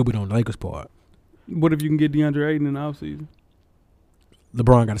 That's stupid on the Lakers' part. What if you can get DeAndre Ayton in the offseason?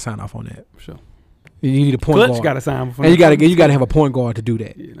 LeBron got to sign off on that. For sure. You need a point guard. Clutch got to sign off on that. And you got to have a point guard to do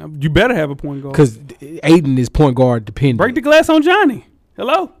that. Yeah, you better have a point guard. Because Ayton is point guard dependent. Break the glass on Johnny.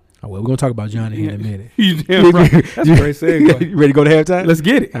 Hello? Oh, well, we're going to talk about Johnny in a minute. You damn right. That's a great segue. You ready to go to halftime? Let's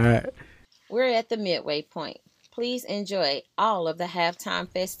get it. All right. We're at the midway point. Please enjoy all of the halftime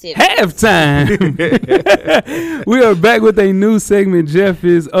festivities. Halftime! We are back with a new segment. Jeff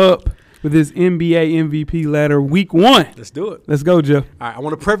is up with his NBA MVP ladder week 1. Let's do it. Let's go, Jeff. All right, I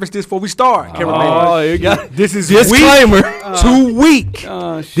want to preface this before we start. Oh, you got this is disclaimer. Week 2 week.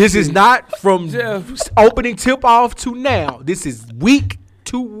 This is not from Jeff. Opening tip off to now. This is week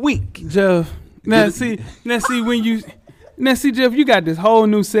to week. Jeff. Now see, Jeff, you got this whole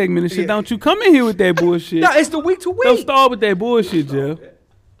new segment and shit. Yeah. Don't you come in here with that bullshit. No, it's the week to week. Don't start with that bullshit, Jeff.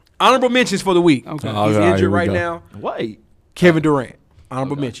 Honorable mentions for the week. Okay. He's injured right now. Wait. Kevin Durant.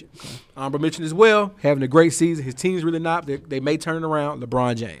 Honorable mention. Okay. Honorable mention as well. Having a great season. His team's really not. They may turn it around.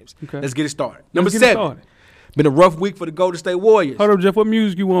 LeBron James. Okay. Let's get it started. Number 7. Been a rough week for the Golden State Warriors. Hold up, Jeff. What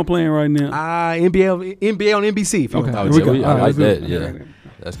music you want playing right now? NBA on NBC. If you want. I like that. Yeah.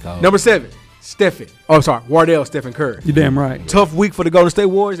 That's cool. Number 7. Wardell Stephen Curry. You're damn right. Tough week for the Golden State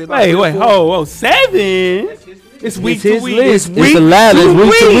Warriors. Wait, 7? It's week to week. It's the ladder. It's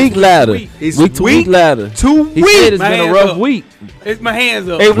week to week ladder. It's week to week ladder. 2 weeks. He said it's been a rough week. It's my hands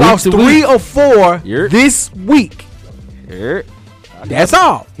up. They've lost 3 or 4 this week. That's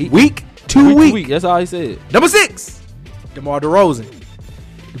all. Week to week. That's all he said. Number 6, DeMar DeRozan.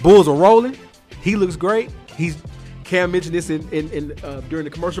 The Bulls are rolling. He looks great. Cam mentioned this in during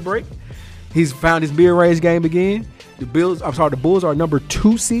the commercial break. He's found his mid-range game again. The Bulls are number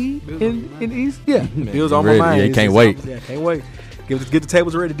 2 seed in the East. Yeah, the Bills on my ready. mind. Yeah, can't wait. Yeah, can't wait. Get the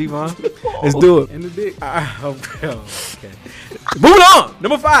tables ready, Devon. Let's do it. In the dick. Okay. Moving on.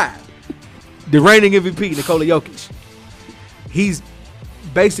 Number 5, the reigning MVP, Nikola Jokic. He's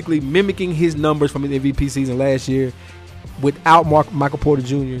basically mimicking his numbers from his MVP season last year without Michael Porter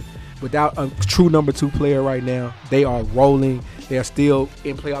Jr., without a true number 2 player right now. They are rolling. They are still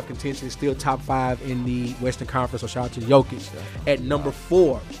in playoff contention, still top 5 in the Western Conference. So shout out to Jokic. At number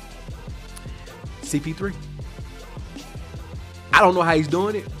 4, CP3. I don't know how he's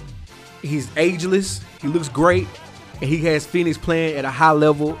doing it. He's ageless. He looks great. And he has Phoenix playing at a high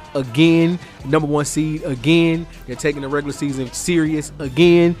level again. Number 1 seed again. They're taking the regular season serious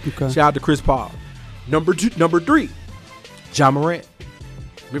again. Okay. Shout out to Chris Paul. Number 3, Ja Morant.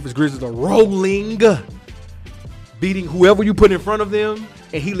 Memphis Grizzlies are rolling, beating whoever you put in front of them,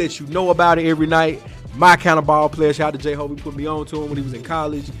 and he lets you know about it every night. My kind of ball player. Shout out to J-Ho. He put me on to him when he was in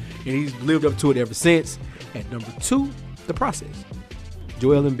college, and he's lived up to it ever since. At number 2, the process.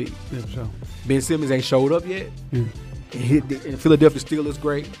 Joel Embiid. Yeah, for sure. Ben Simmons ain't showed up yet. Yeah. And Philadelphia still looks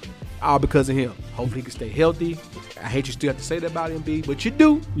great, all because of him. Hopefully he can stay healthy. I hate you still have to say that about Embiid, but you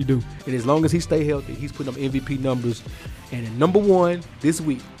do. You do. And as long as he stay healthy, he's putting up MVP numbers. And at number 1 this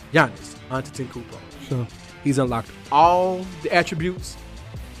week, Giannis Antetokounmpo. Sure. He's unlocked all the attributes.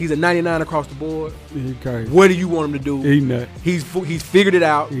 He's a 99 across the board. He crazy. What do you want him to do? He nuts. He's figured it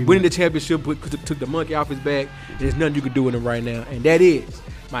out. He Winning nuts. the championship took the monkey off his back. And there's nothing you can do with him right now. And that is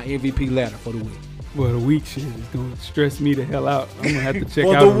my MVP ladder for the week. Well, the week shit is going to stress me the hell out. I'm going to have to check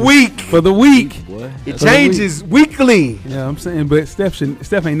For out. the week. For the week. Boy, It changes weekly. Yeah, I'm saying, but Steph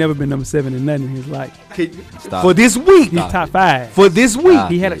ain't never been number 7 in nothing in his life. Stop. For this week. He's top 5. For this week.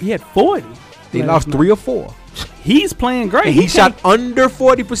 Stop. He had 40. They last lost night. 3 or 4. He's playing great. And he shot under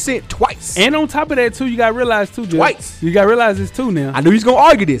 40% twice. And on top of that, too, you got to realize, too, Jeff. Twice. You got to realize this, too, now. I knew he was going to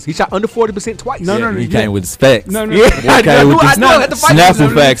argue this. He shot under 40% twice. No, He yeah. came with his facts. No. Yeah, I know. I had to fight Snap him.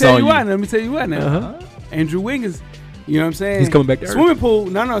 some facts on you. Let me tell you what now. Uh-huh. Andrew Wiggins, you know what I'm saying? He's coming back to earth. Swimming pool.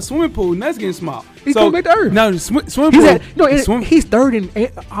 Swimming pool. That's getting small. He's coming back to earth. No, swimming pool. He's 3rd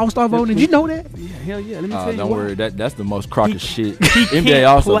in All-Star voting. Did you know that? Yeah, hell yeah. Let me tell you Don't why. worry. That's the most crocker shit. He NBA can't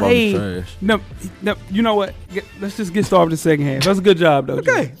also play. voted trash. No, you know what? Let's just get started with the second half. That's a good job, though.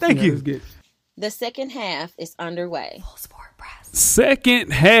 Okay, Jeff. thank you. Let's get The second half is underway.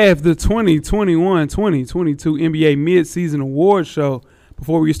 second half, the 2021-2022 NBA Midseason Awards show.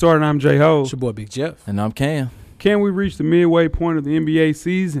 Before we get started, I'm J-Ho. It's your boy, Big Jeff. And I'm Cam. Can we reach the midway point of the NBA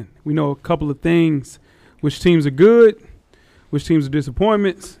season? We know a couple of things. Which teams are good, which teams are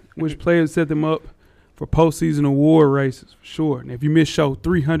disappointments, which players set them up for postseason award races, for sure. And if you missed show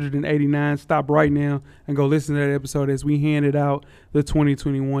 389, stop right now and go listen to that episode as we handed out the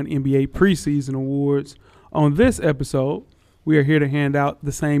 2021 NBA Preseason Awards. On this episode, we are here to hand out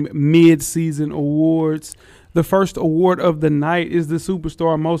the same mid-season awards. The first award of the night is the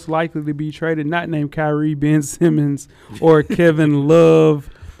superstar most likely to be traded, not named Kyrie, Ben Simmons, or Kevin Love.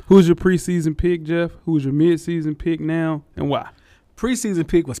 Who's your preseason pick, Jeff? Who's your midseason pick now, and why? Preseason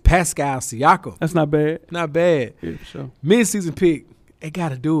pick was Pascal Siakam. That's not bad. Not bad. Yeah, for sure. Midseason pick, they got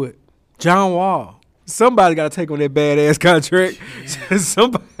to do it. John Wall. Somebody got to take on that badass contract.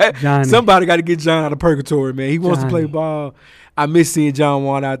 Somebody got to get John out of purgatory, man. He wants to play ball. I miss seeing John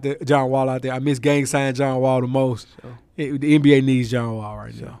Wall out there. I miss gang signing John Wall the most. Sure. The NBA needs John Wall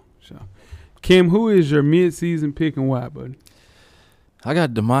right now. Sure. Kim, who is your midseason pick and why, buddy? I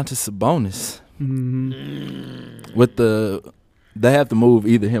got DeMontis Sabonis. Mm-hmm. They have to move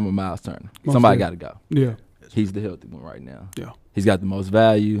either him or Miles Turner. Somebody got to go. Yeah. He's the healthy one right now. Yeah. He's got the most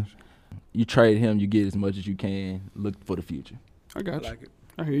value. You trade him, you get as much as you can. Look for the future. I got you. Like it.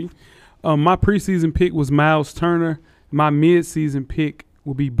 I hear you. My preseason pick was Miles Turner. My midseason pick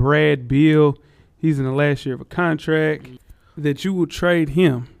will be Brad Beal. He's in the last year of a contract. That you will trade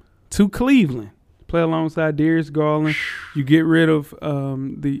him to Cleveland, play alongside Darius Garland. You get rid of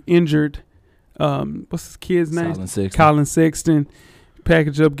the injured, what's his kid's name? Colin Sexton.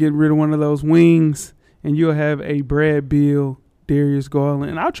 Package up, get rid of one of those wings, and you'll have a Brad Beal, Darius Garland.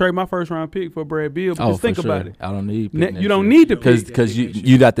 And I'll trade my first-round pick for Brad Beal, because think about it. I don't need You don't need to pick. Because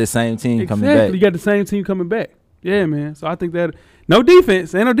you got that same team coming back. You got the same team coming back. Yeah, man. So I think that no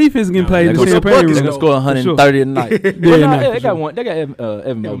defense. Ain't no defense getting played in the Champagne They're Room. going to score 130 tonight. They got one. They got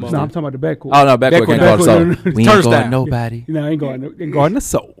Evan Mobley. No, I'm talking about the backcourt. Oh, no, backcourt can't guard the soul. We ain't guarding nobody. No, ain't guarding the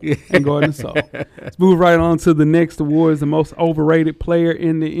soul. Ain't guarding the soul. Let's move right on to the next awards, the most overrated player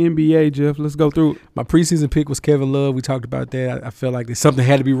in the NBA, Jeff. Let's go through it. My preseason pick was Kevin Love. We talked about that. I felt like something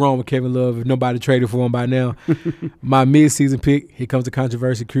had to be wrong with Kevin Love if nobody traded for him by now. My midseason pick, here comes the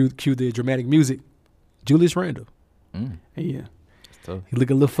controversy, cue the dramatic music, Julius Randle. Yeah. He look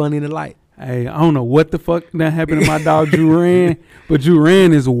a little funny in the light. Hey, I don't know what the fuck that happened to my dog Duran, but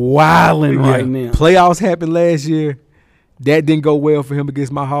Duran is wilding right now. Playoffs happened last year. That didn't go well for him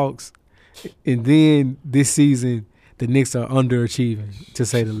against my Hawks. And then this season, the Knicks are underachieving, to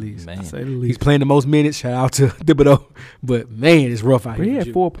say the least. Man. He's playing the most minutes. Shout out to Thibodeau. But, man, it's rough out here. He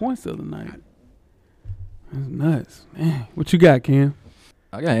had 4 points the other night. That's nuts. Man, what you got, Cam?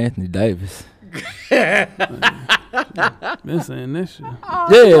 I got Anthony Davis. Been saying this shit.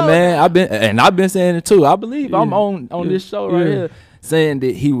 Yeah, man. I've been saying it too. I believe I'm on this show right here saying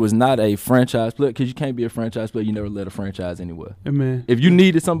that he was not a franchise player, because you can't be a franchise player. You never led a franchise anywhere. Yeah, man. If you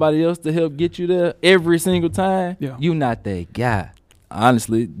needed somebody else to help get you there every single time, you not that guy.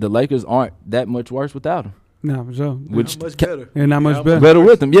 Honestly, the Lakers aren't that much worse without him. Nah, for sure. Which not much better. And not much better. Better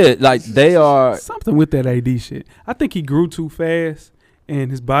with him. Yeah, like they are. Something with that AD shit. I think he grew too fast. And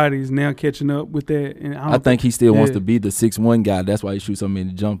his body is now catching up with that. And I think he still wants to be the 6'1" guy. That's why he shoots so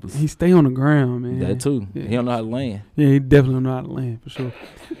many jumpers. He stay on the ground, man. That too. Yeah. He don't know how to land. Yeah, he definitely don't know how to land, for sure.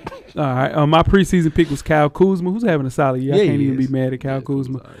 All right. My preseason pick was Kyle Kuzma, who's having a solid year. I can't even be mad at Kyle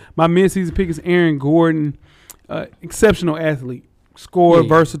Kuzma. My midseason pick is Aaron Gordon. Exceptional athlete. Scorer,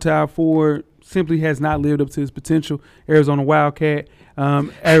 versatile forward. Simply has not lived up to his potential. Arizona Wildcat.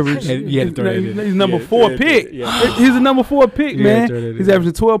 Average. He's number 4 pick. He's a number 4 pick, man. He's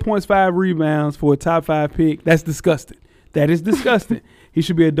averaging 12 points, 5 rebounds for a top 5 pick. That's disgusting. That is disgusting. He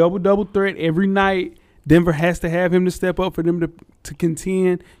should be a double threat every night. Denver has to have him to step up for them to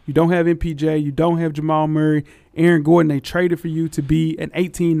contend. You don't have MPJ. You don't have Jamal Murray. Aaron Gordon, they traded for you to be an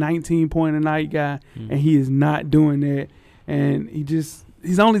 18, 19 point a night guy, and he is not doing that. And he's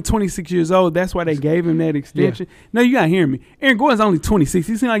only 26 years old. That's why they gave him that extension. No, you got to hear me. Aaron Gordon's only 26.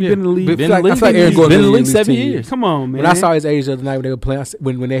 He seems like he's been in the league. Been in the league 7 years. Come on, man. When I saw his age the other night when they were playing,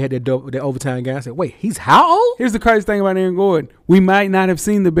 when they had that overtime game, I said, wait, he's how old? Here's the crazy thing about Aaron Gordon. We might not have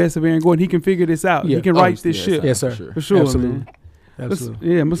seen the best of Aaron Gordon. He can figure this out. He can right this ship. Yes, sir. For sure, Absolutely. Man.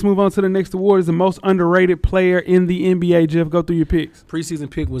 Absolutely. Let's move on to the next award. Is the most underrated player in the NBA. Jeff, go through your picks.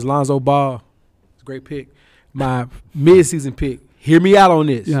 Preseason pick was Lonzo Ball. It's a great pick. My midseason pick. Hear me out on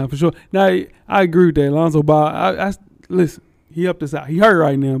this. Yeah, for sure. Now, I agree with that. Lonzo Ball, I listen, he helped us out. He hurt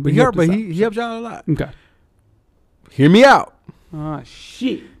right now, but he helped y'all a lot. Okay. Hear me out. Ah,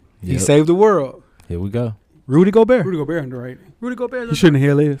 shit. He saved the world. Here we go. Rudy Gobert. Rudy Gobert underrated. He shouldn't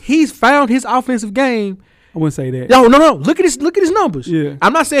have held. He's found his offensive game. I wouldn't say that. No. Look at his numbers. Yeah.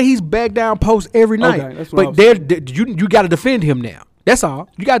 I'm not saying he's back down post every night. Okay, that's what but you got to defend him now. That's all.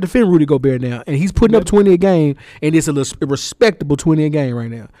 You got to defend Rudy Gobert now. And he's putting up 20 a game, and it's a respectable 20 a game right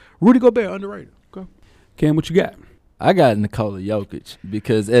now. Rudy Gobert, underrated. Okay. Cam, what you got? I got Nikola Jokic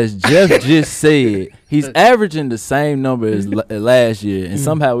because, as Jeff just said, he's averaging the same number as last year, and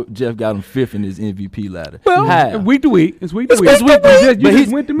somehow Jeff got him 5th in his MVP ladder. Well, week to week. It's week to week. You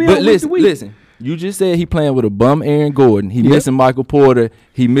just went to me on week to week. Listen. You just said he playing with a bum Aaron Gordon. He missing Michael Porter.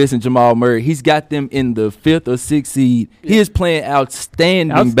 He missing Jamal Murray. He's got them in the 5th or 6th seed. He is playing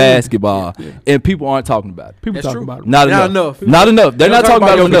outstanding basketball, and people aren't talking about it. People talking about it. Not enough. They're not talking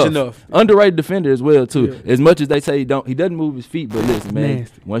about it enough. Underrated defender as well too. Yeah. As much as they say he doesn't move his feet, but listen, man,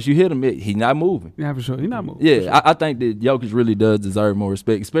 once you hit him, he's not moving. Yeah, for sure, he's not moving. Yeah, sure. I think that Jokic really does deserve more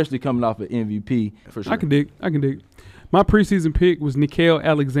respect, especially coming off an MVP. For sure, I can dig. My preseason pick was Nickeil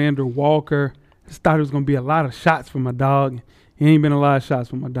Alexander-Walker. Just thought it was going to be a lot of shots for my dog. He ain't been a lot of shots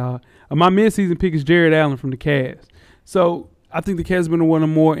for my dog. My midseason pick is Jared Allen from the Cavs. So I think the Cavs have been one of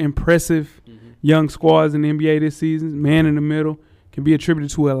the more impressive young squads in the NBA this season. Man in the middle can be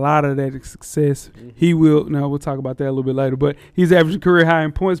attributed to a lot of that success. We'll talk about that a little bit later, but he's averaging career high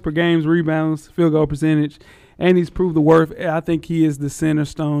in points per games, rebounds, field goal percentage, and he's proved the worth. I think he is the center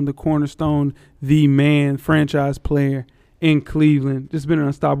stone, the cornerstone, the man, franchise player in Cleveland. Just been an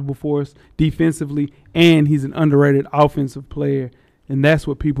unstoppable force defensively, and he's an underrated offensive player, and that's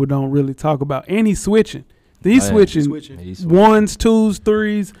what people don't really talk about. And he's switching. He's switching. Ones, twos,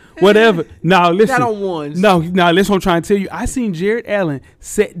 threes, whatever. No, listen. Not on ones. No, that's what I'm trying to tell you. I seen Jared Allen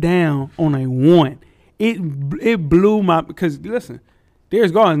sit down on a 1. It blew my – because, listen, Darius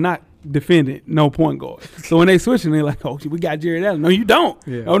Garland's not defending no point guard. So when they switching, they're like, oh, we got Jared Allen. No, you don't.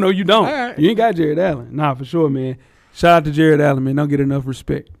 Yeah. Oh, no, you don't. Right. You ain't got Jared Allen. Nah, for sure, man. Shout out to Jared Allen, man. Don't get enough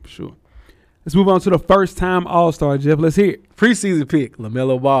respect, for sure. Let's move on to the first-time All-Star, Jeff. Let's hear it. Preseason pick,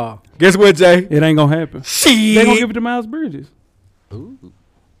 LaMelo Ball. Guess what, Jay? It ain't going to happen. Shit. They're going to give it to Miles Bridges. Ooh.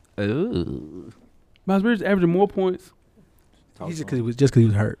 Miles Bridges averaging more points. Just because he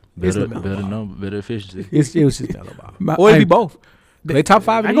was hurt. Better number, better efficiency. It was just LaMelo Ball. Or it'd be both. They top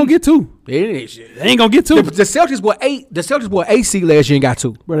 5. I ain't going to get 2. They ain't going to get 2. The Celtics were 8. The Celtics were 8 seed last year and got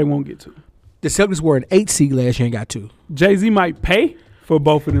 2. But they won't get 2. The Celtics were an 8 seed last year and got 2. Jay-Z might pay for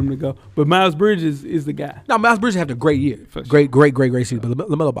both of them to go, but Miles Bridges is the guy. No, Miles Bridges had a great year. Great season. But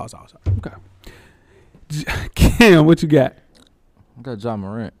LaMelo Ball's also. Okay. Cam, what you got? I got John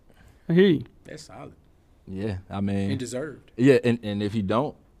Morant. I hear you. That's solid. Yeah, I mean. And deserved. Yeah, and if you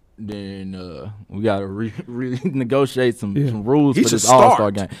don't, then we got to renegotiate some rules for this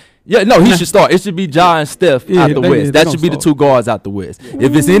All-Star game. Yeah, no, he should start. It should be Ja and Steph out the West. That should be the 2 guards out the West. Yeah.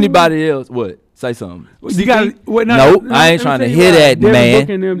 If it's anybody else, what? Say something. You got Nope, I ain't trying to hear that, man.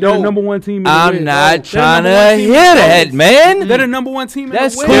 They're the number 1 team in the West. I'm not trying to hear that, man. They're the number 1 team in the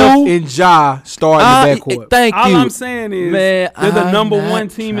West. That's cool. And Ja starting the backcourt. Thank you. All I'm saying is they're the number 1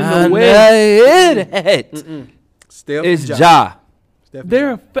 team in the West. It's Ja.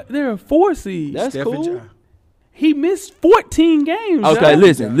 They're a 4 seed. That's Steph cool. and Ja. He missed 14 games. Okay,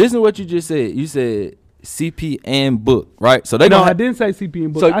 listen to what you just said. You said CP and Book, right? So they I didn't say CP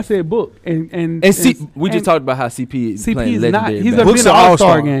and Book. I said Book and we just talked about how CP is playing is legendary. not. He's been an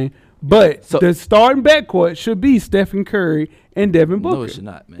All-Star game, but the starting backcourt should be Stephen Curry and Devin Booker. No, it should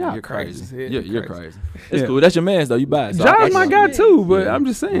not, man. Y'all You're crazy. You're You're crazy. It's cool. That's your man's though. You buy it. So John's my guy too, but I'm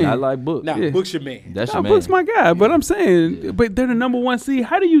just saying. I like Book. Book's your man. That's your man. Book's my guy, but I'm saying, but they're the number 1 seed.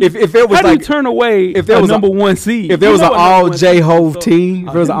 How do you? If it was how do you turn away if there was number 1 seed? If there was an all J-Hove team,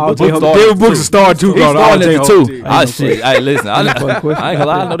 if there was an all J-Hove, Devin Book's a star 2 guard. All J-Hove. Ah shit. Hey, listen. I ain't gonna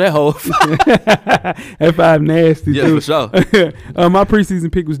lie. I know that Hove. F5 nasty. Yeah, too. for sure. My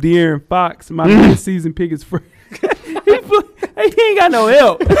preseason pick was De'Aaron Fox. My midseason pick is he ain't got no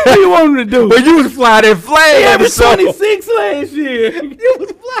help. What you want him to do? But you was flying that flag. He averaged 26 last year. You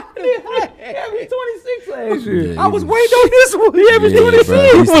was flying. He averaged 26 last year. I was waiting on this one. He averaged 26.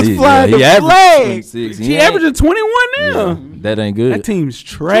 He was flying the flag. He averaging 21 now. That ain't good. That team's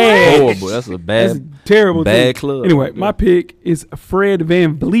trash. Horrible. That's a terrible bad team. club. Anyway, my pick is Fred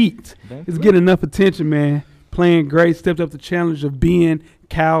VanVleet. He's getting enough attention, man. Playing great. Stepped up the challenge of being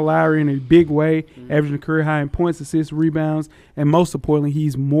Kyle Lowry in a big way, averaging a career high in points, assists, rebounds, and most importantly,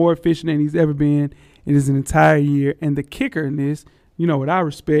 he's more efficient than he's ever been in his entire year. And the kicker in this, you know what I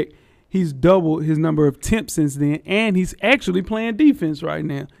respect, he's doubled his number of attempts since then, and he's actually playing defense right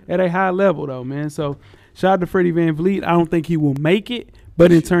now at a high level, though, man. So shout out to Freddie VanVleet. I don't think he will make it,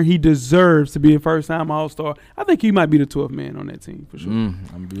 but in turn, he deserves to be a first-time All-Star. I think he might be the 12th man on that team for sure. I'm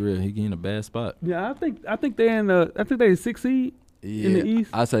gonna be real. He in a bad spot. Yeah, I think they're in the 6th seed. Yeah, in the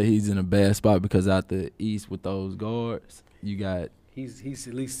East? I say he's in a bad spot because out the East with those guards, you got he's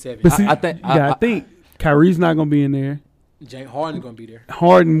at least 7. But see, I think Kyrie's not gonna be in there. James Harden's gonna be there.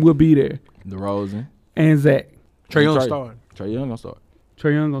 Harden will be there. DeRozan and Zach. Trae Young start. Trae Young gonna start.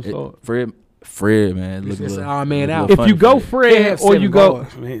 Trae Young gonna start. Fred, man, look it's an man out. If you go Fred or you go,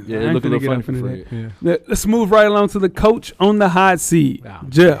 man, yeah, look a little funny for Fred. Yeah. Let's move right along to the coach on the hot seat. Wow.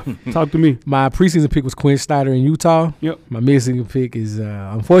 Jeff, talk to me. My preseason pick was Quinn Snyder in Utah. Yep. My midseason pick is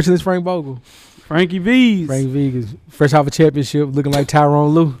unfortunately it's Frank Vogel. Frankie V's. Frank V is fresh off a championship, looking like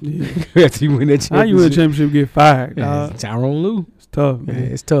Tyronn Lue. Yeah. After you win that championship. How you win a championship get fired? Tyronn Lue. It's tough, man. Yeah,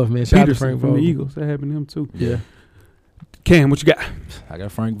 it's tough, man. Shout out to Frank from Vogel. the Eagles. That happened to him too. Yeah. Cam, what you got? I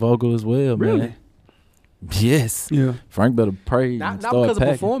got Frank Vogel as well, really? Man. Yes. Yeah. Frank better pray. Not and start because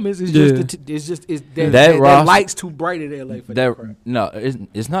packing. Of performance. It's just that roster, light's too bright in LA for that. No,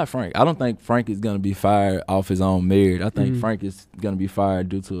 it's not Frank. I don't think Frank is gonna be fired off his own merit. I think Frank is gonna be fired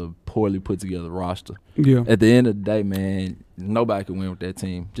due to a poorly put together roster. Yeah. At the end of the day, man, nobody can win with that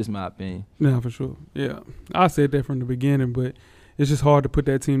team. Just my opinion. Yeah, for sure. Yeah. I said that from the beginning, but it's just hard to put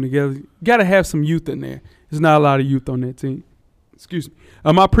that team together. You gotta have some youth in there. There's not a lot of youth on that team. Excuse me.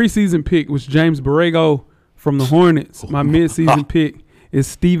 My preseason pick was James Borrego from the Hornets. My midseason pick is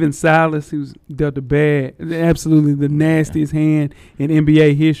Steven Silas, who's dealt a bad, absolutely the nastiest hand in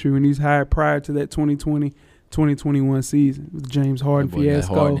NBA history when he's hired prior to that 2020-2021 season with James Harden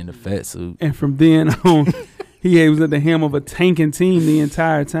fiasco. Harden in the fat suit. And from then on, he was at the helm of a tanking team the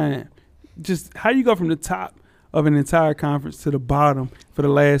entire time. Just how do you go from the top of an entire conference to the bottom for the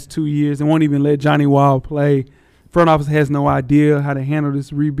last 2 years and won't even let Johnny Wall play? Front office has no idea how to handle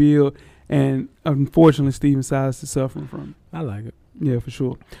this rebuild. And unfortunately, Steven Silas is suffering from it. I like it. Yeah, for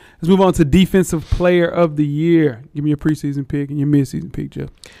sure. Let's move on to Defensive Player of the Year. Give me your preseason pick and your midseason pick, Jeff.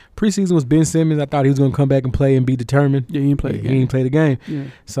 Preseason was Ben Simmons. I thought he was going to come back and play and be determined. Yeah, he didn't play the game. He didn't play the game. Yeah.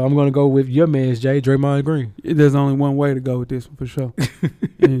 So I'm going to go with your man's, Jay, Draymond Green. There's only one way to go with this one, for sure.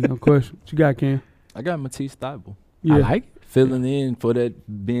 Ain't no question. What you got, Cam? I got Matisse Thybulle. Yeah. I like it. Filling in for that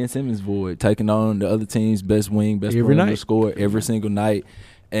Ben Simmons void, taking on the other team's best wing, best perimeter scorer every single night.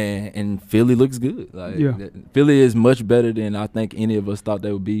 And Philly looks good. Philly is much better than I think any of us thought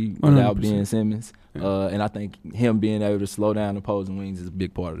they would be without 100%. Ben Simmons. And I think him being able to slow down opposing wings is a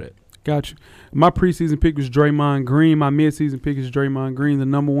big part of that. Got you. My preseason pick was Draymond Green. My midseason pick is Draymond Green, the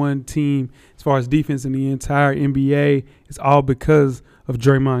number one team as far as defense in the entire NBA. It's all because of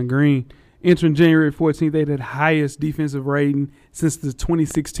Draymond Green. Entering January 14th, they had the highest defensive rating since the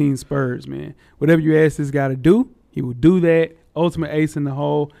 2016 Spurs, man. Whatever you ask this guy to do, he will do that. Ultimate ace in the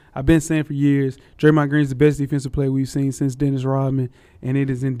hole. I've been saying for years, Draymond Green is the best defensive player we've seen since Dennis Rodman, and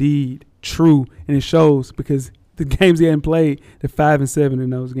it is indeed true, and it shows because the games he hadn't played, they're 5-7 in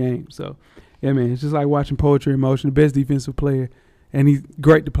those games. So, yeah, man, it's just like watching poetry in motion. The best defensive player, and he's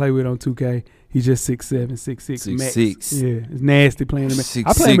great to play with on 2K. He's just 6'7", 6'6", max. 6'6". Yeah, it's nasty playing him. 6'6".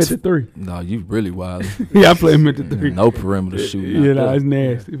 I play him at the 3. No, you really wild. Yeah, I play him at the 3. No perimeter shooting. Yeah, it's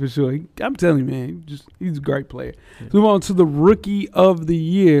nasty for sure. I'm telling you, man, he's a great player. Let's move on to the Rookie of the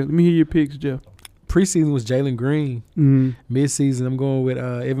Year. Let me hear your picks, Jeff. Preseason was Jalen Green. Mm-hmm. Midseason, I'm going with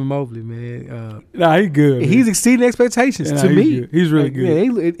Evan Mobley, man. He's good. Man. He's exceeding expectations to me. He's really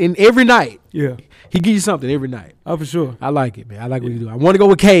good. And every night. Yeah. He gives you something every night. Oh, for sure. I like it, man. I like what he do. I want to go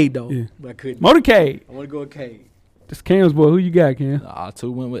with Cade, though. Yeah. But I couldn't. Motorcade. I want to go with Cade. This Cam's boy. Who you got, Cam? I too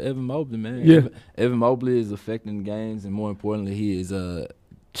went with Evan Mobley, man. Yeah. Evan Mobley is affecting games, and more importantly, he is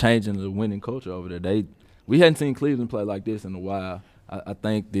changing the winning culture over there. We hadn't seen Cleveland play like this in a while. I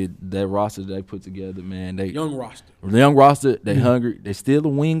think that roster they put together, man. Young roster. They hungry. They still a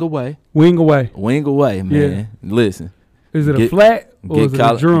wing away. Wing away, man. Yeah. Listen. Is it a flat or is it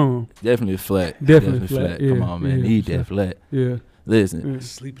a drum? Definitely a flat. Definitely flat. Yeah. Come on, man. Need that flat. Yeah. Listen.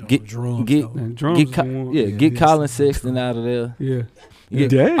 Sleeping on drums. Get Colin Sexton out of there. Yeah.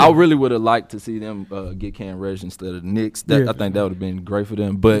 I really would have liked to see them get Cam Reddish instead of the Knicks. I think that would have been great for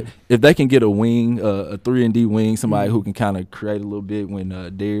them. But if they can get a wing, a 3-and-D wing, somebody who can kind of create a little bit when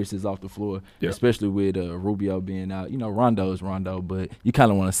Darius is off the floor, especially with Rubio being out. You know, Rondo is Rondo, but you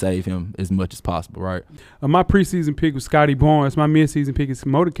kind of want to save him as much as possible, right? My preseason pick was Scotty Barnes. My midseason pick is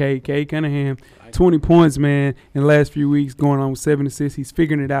Motorcade, Cade Cunningham. 20 points, man, in the last few weeks, going on with 7 assists. He's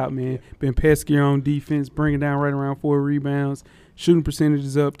figuring it out, man. Been peskier on defense, bringing down right around 4 rebounds. Shooting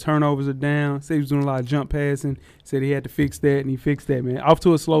percentages up, turnovers are down. Said he was doing a lot of jump passing. Said he had to fix that, and he fixed that, man. Off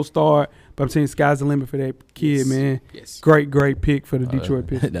to a slow start, but I'm saying sky's the limit for that kid, man. Yes. Great pick for the Detroit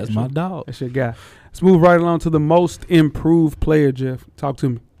Pistons. That's my dog. That's your guy. Let's move right along to the most improved player, Jeff. Talk to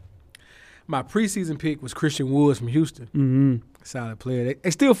me. My preseason pick was Christian Woods from Houston. Mm-hmm. Solid player.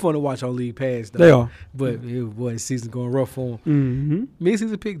 They still fun to watch on League Pass, though. They are. But, boy, the season's going rough for him. Mm-hmm.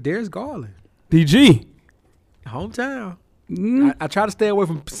 Midseason pick, Darius Garland. DG. Hometown. Mm-hmm. I try to stay away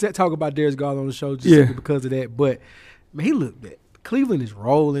from talking about Darius Garland on the show just because of that. But, man, he looked bad. Cleveland is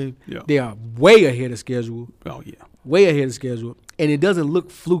rolling. Yeah. They are way ahead of schedule. Oh, yeah. Way ahead of schedule. And it doesn't look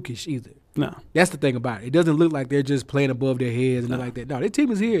flukish either. No. That's the thing about it. It doesn't look like they're just playing above their heads and like that. No, their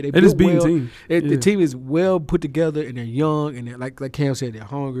team is here. It is beating teams. The team is well put together, and they're young, and they're, like Cam said, they're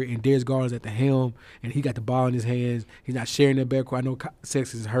hungry, and Darius Garland's at the helm, and he got the ball in his hands. He's not sharing that backcourt. I know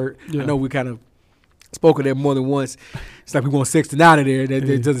Sexton's hurt. Yeah. I know we kind of spoke of that more than once. It's like we want Sexton out of there. That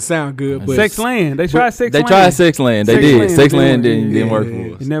doesn't sound good. But Sexland. They tried Sexland. They tried Sexland. They did. Sexland didn't work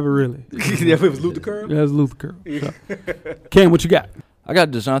for us. It never really. It was Luther Curl? That was Luther Curl. So. Cam, what you got? I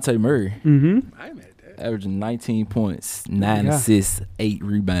got DeJounte Murray. Mm-hmm. I ain't mad at that. Averaging 19 points, 9 assists, 8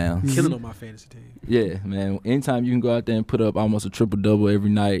 rebounds. Killing on my fantasy team. Yeah, man. Anytime you can go out there and put up almost a triple-double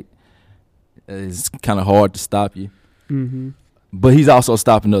every night, it's kind of hard to stop you. Mm-hmm. But he's also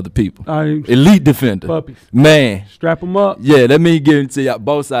stopping other people. Elite defender. Puppies. Man. Strap them up. Yeah, let me give it to you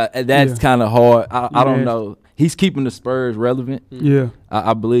both sides. That's kind of hard. I don't know. He's keeping the Spurs relevant. Yeah.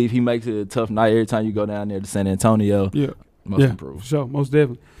 I believe he makes it a tough night every time you go down there to San Antonio. Yeah. Most improved. For sure. Most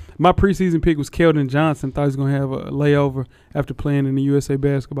definitely. My preseason pick was Keldon Johnson. Thought he was going to have a layover after playing in the USA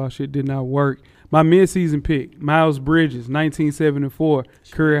basketball. Shit did not work. My midseason pick, Miles Bridges, 1974,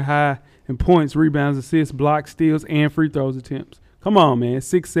 career high in points, rebounds, assists, blocks, steals, and free throws attempts. Come on, man.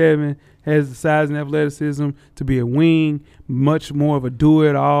 6'7", has the size and athleticism to be a wing, much more of a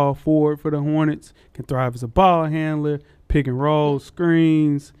do-it-all forward for the Hornets, can thrive as a ball handler, pick and roll,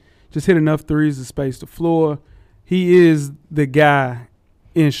 screens, just hit enough threes to space the floor. He is the guy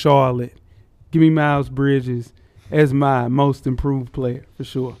in Charlotte. Give me Miles Bridges as my most improved player for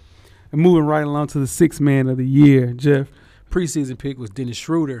sure. And moving right along to the sixth man of the year, Jeff. Preseason pick was Dennis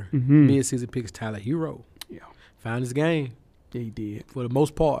Schroeder. Mm-hmm. Mid-season pick is Tyler Hero. Yeah. Found his game. Yeah, he did. For the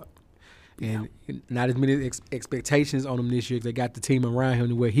most part. And not as many expectations on him this year. They got the team around him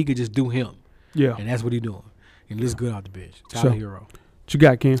to where he could just do him. Yeah. And that's what he's doing. And he looks good off the bench. Tyler Hero. What you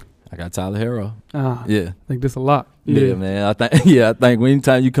got, Ken? I got Tyler Hero. Yeah. I think that's a lot. Yeah, man. I think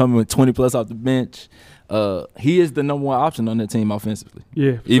anytime you come with 20 plus off the bench, he is the number one option on that team offensively.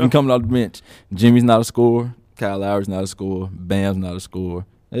 Yeah. Even coming off the bench. Jimmy's not a scorer. Kyle Lowry's not a scorer. Bam's not a scorer.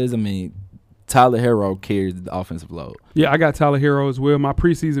 Tyler Hero carries the offensive load. Yeah, I got Tyler Hero as well. My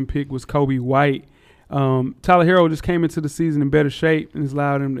preseason pick was Kobe White. Tyler Hero just came into the season in better shape and has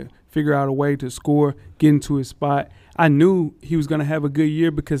allowed him to figure out a way to score, get into his spot. I knew he was going to have a good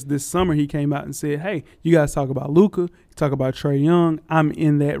year because this summer he came out and said, hey, you guys talk about Luka, talk about Trae Young. I'm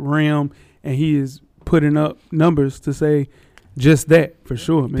in that realm, and he is putting up numbers to say just that for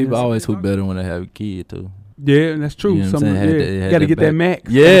sure, man. People always hoop better when they have a kid, too. Yeah, and that's true. You know got to get that max.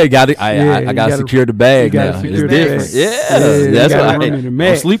 Yeah, I got to secure the bag now. It's different. Yeah, that's what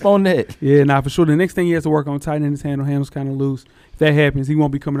I sleep on that. Yeah, nah, for sure. The next thing he has to work on, tightening his handle's kind of loose. If that happens, he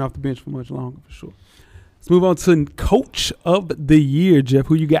won't be coming off the bench for much longer, for sure. Let's move on to Coach of the Year, Jeff.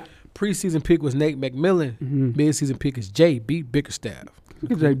 Who you got? Preseason pick was Nate McMillan. Midseason pick is J.B. Bickerstaff.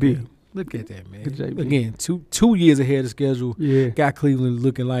 Look at J.B. Look at that, man. Again, two years ahead of schedule. Yeah. Got Cleveland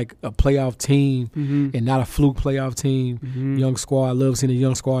looking like a playoff team and not a fluke playoff team. Young squad. I love seeing a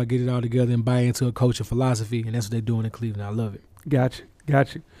young squad get it all together and buy into a coaching philosophy, and that's what they're doing in Cleveland. I love it. Gotcha.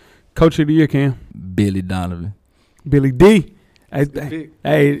 Coach of the Year, Cam. Billy Donovan. Billy D.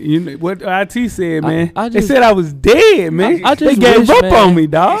 Hey, you know what IT said, man? They said I was dead, man. They gave up on me,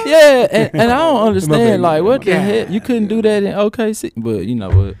 dog. Yeah, and I don't understand, like, what the heck? You couldn't do that in OKC, but you know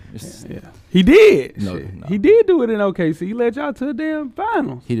what? He did. No. He did do it in OKC. He led y'all to the damn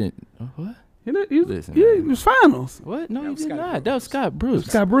finals. He didn't. What? Listen, it was finals. What? No, he did not. That was Scott Brooks.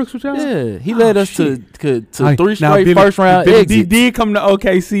 Scott Brooks with y'all? Yeah, he led us to 3 straight first round exits. He did come to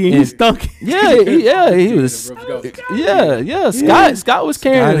OKC and he stunk. Yeah, he was. Yeah. Scott was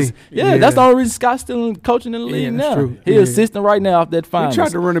carrying us. Yeah, that's the only reason Scott's still coaching in the league now. True. He's assistant right now off that finals. He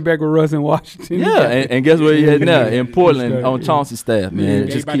tried to run it back with Russ in Washington. Yeah, and guess where he at now? In Portland on Chauncey's staff, man.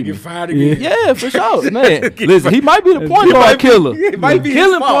 Just keep get fired again. Yeah, for sure, man. Listen, he might be the point guard killer. It might be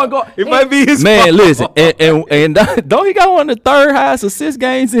killing point guard. It might be his man. Listen. And don't he got one of the third highest assist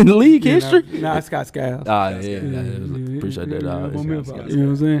games in the league history? Nah, it's Scott Skiles. Appreciate that. You know what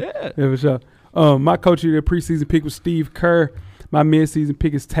I'm saying? Yeah, for sure. My coach of the preseason pick was Steve Kerr. My midseason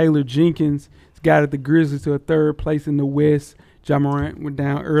pick is Taylor Jenkins. He's got the Grizzlies to a third place in the West. Ja Morant went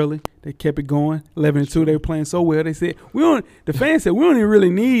down early. They kept it going. 11-2. They were playing so well. They said the fans said we don't even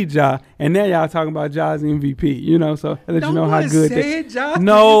really need Ja. And now y'all talking about Ja's MVP. You know, so I let you know how good they. Ja.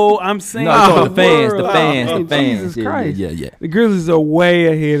 No, I'm saying the fans. Jesus Christ. Yeah. The Grizzlies are way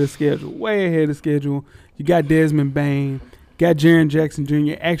ahead of schedule. You got Desmond Bain. Got Jaren Jackson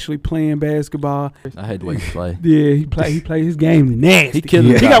Jr. actually playing basketball. I had to wait to play. Yeah, he played his game nasty. He killed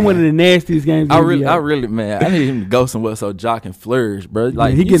He got one of the nastiest games. I really, man. I need him to go somewhere so Jock can flourish, bro.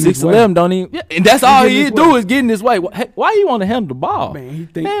 Like he getting 6'11", don't even. Yeah, and that's all he do is get in his way. Why you want to handle the ball? Man,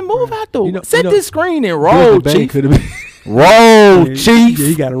 move out the set this screen and roll, Chief. Roll, Chief. Yeah,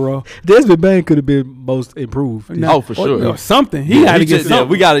 he got to roll. Desmond Bain could have been most improved. For sure. Or something. He got to get something.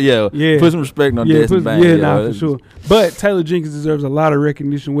 We got to, put some respect on Desmond Bain. For sure. But Taylor Jenkins deserves a lot of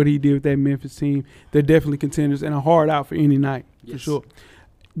recognition, what he did with that Memphis team. They're definitely contenders and a hard out for any night, for sure.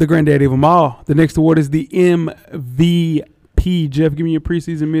 The granddaddy of them all. The next award is the MVP. Jeff, give me your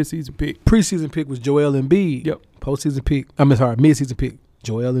preseason, midseason pick. Preseason pick was Joel Embiid. Yep. Midseason pick,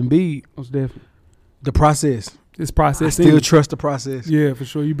 Joel Embiid. Most definitely. The process. This process. I still trust the process. Yeah, for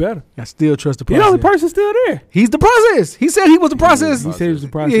sure. You better. I still trust the process. You're the only person still there. He's the process. He said he was the process. He said he was the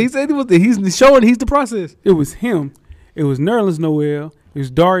process. Yeah, he said he was. He's showing he's the process. It was him. It was Nerlens Noel. It was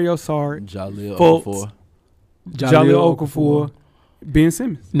Dario Saric. Jaleel Okafor. Ben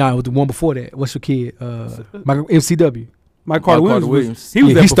Simmons. Nah, it was the one before that. What's your kid? MCW. Mike Carter Williams.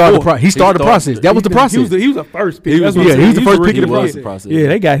 He started the process. That was the process. He was the first pick. He was the first pick of the process. Yeah,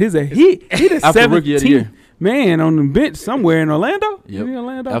 they got his. He the 17th man on the bench somewhere in Orlando. Yep. In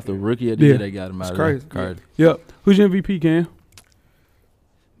Orlando. After rookie of the year, they got him out of there. Yep. Who's your MVP, Cam?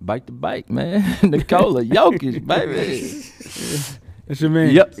 Bike to bike, man. Nikola Jokic, baby. That's your man.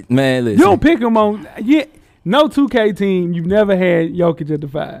 Yep, man. Listen. You don't pick him on. Yeah, no 2K team. You've never had Jokic at the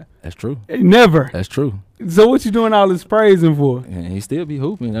 5. That's true. Never. That's true. So what you doing all this praising for? And he still be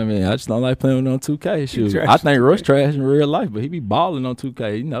hooping. I mean, I just don't like playing on 2K. Shoot, I think Russ trash in real life, but he be balling on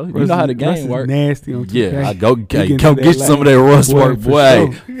 2K. You know how the game works. Nasty on 2K. Yeah, I come get some of that Russ work,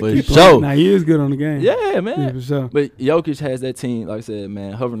 boy. For sure. Now he is good on the game. Yeah, man. Yeah, for sure. But Jokic has that team, like I said,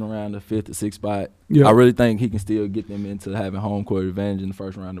 man, hovering around the 5th or 6th spot. Yep. I really think he can still get them into having home court advantage in the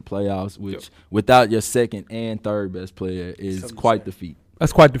first round of playoffs, which without your second and third best player is quite the feat.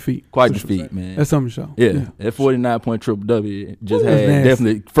 That's quite the feat. Quite the feat, man. That's something to show. Yeah. That 49-point triple-double just had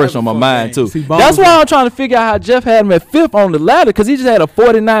definitely fresh on my mind, too. See, that's why I'm trying to figure out how Jeff had him at 5th on the ladder, because he just had a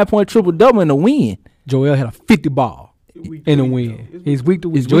 49-point triple-double in the win. Joel had a 50 ball. in a win. It's week to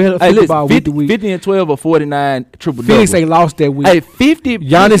week. Hey, listen, 50 and 12 or 49 triple double. Phoenix ain't lost that week. Hey, 50.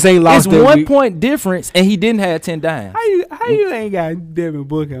 Giannis ain't lost that week. It's 1 point difference, and he didn't have 10 dimes. How you ain't got Devin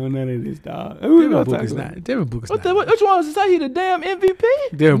Booker on none of this, dog? Devin Booker's not. Devin Booker's not. What you want to say? He the damn MVP?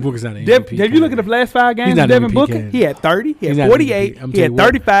 Devin Booker's not an MVP. Have you look at the last 5 games of Devin Booker? He had 30, he had 48, he had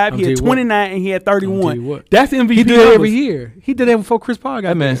 35, he had 29, and he had 31. That's MVP. He did it every year. He did that before Chris Paul got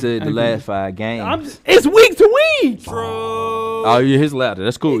there. That man said the last 5 games. It's week to week. Oh yeah, his ladder.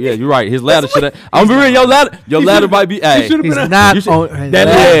 That's cool. Yeah, you're right. His ladder should have. I'm be real. Your ladder might be. Hey, he's not on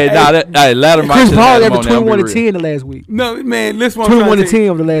that ladder might. Chris Paul averaged 21 and 10 the last week. No man, listen. 21 and 10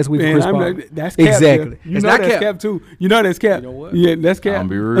 of the last week. Chris Paul. That's cap. Exactly. You know that's cap too. You know that's cap. You know what? Yeah, that's cap. I'm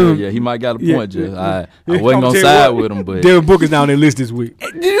be real. Yeah, he might got a point, Jeff. I wasn't gonna side with him, but Devin Booker's not on their list this week.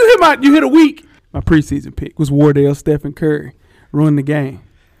 Did you hear you hit a week? My preseason pick was Wardell, Stephen Curry, ruin the game.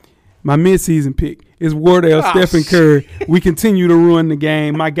 My midseason pick is Wardell, Stephen Curry. We continue to ruin the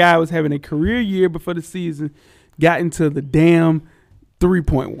game. My guy was having a career year before the season, got into the damn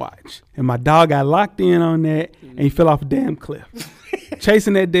 3-point watch. And my dog got locked in on that, and he fell off a damn cliff.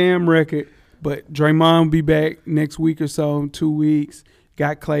 Chasing that damn record. But Draymond will be back next week or so, in 2 weeks.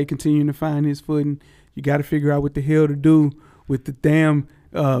 Got Clay continuing to find his footing. You got to figure out what the hell to do with the damn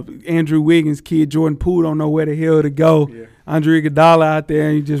Andrew Wiggins kid. Jordan Poole don't know where the hell to go. Yeah. Andre Iguodala out there,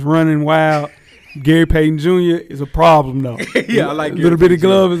 and he's just running wild. Gary Payton Jr. is a problem, though. Yeah, I like a little bit of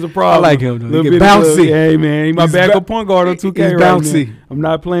glove is a problem. I like him, though. Little bit bouncy. Hey, man, he's my backup point guard on 2K he's right bouncy. now. I'm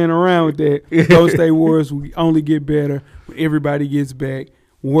not playing around with that. Those State Warriors will only get better when everybody gets back.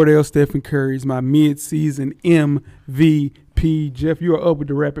 Wardell Stephen Curry is my mid-season MVP. Jeff, you are up with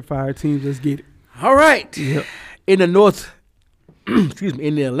the rapid-fire teams. Let's get it. All right. Yep. In the North,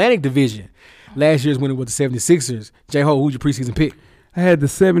 in the Atlantic Division, last year's winner was the 76ers. J-Ho, who's your preseason pick? I had the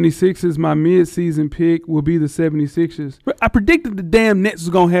 76ers. My mid-season pick will be the 76ers. I predicted the damn Nets was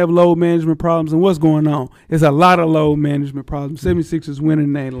going to have load management problems, and what's going on? There's a lot of load management problems. 76ers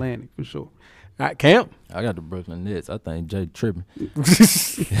winning the Atlantic for sure. All right, Cam? I got the Brooklyn Nets. I think Jay tripping.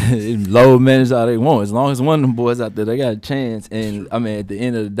 Load manage all they want. As long as one of them boys out there, they got a chance. And, I mean, at the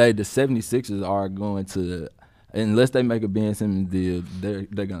end of the day, the 76ers are going to – unless they make a Ben Simmons deal, they're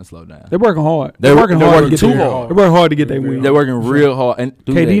going to slow down. They're working hard. They're working hard to get too hard. They're working hard to get their win. They're working real hard. And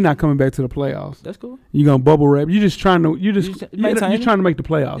KD not coming back to the playoffs. That's cool. You gonna bubble wrap? You just trying to you're trying to make the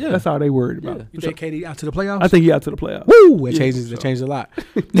playoffs. Yeah. That's all they worried about. Yeah. You think KD out to the playoffs? I think he out to the playoffs. Woo! It changes a lot.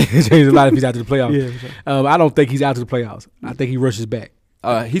 It changes a lot if he's out to the playoffs. Yeah, sure. I don't think he's out to the playoffs. I think he rushes back.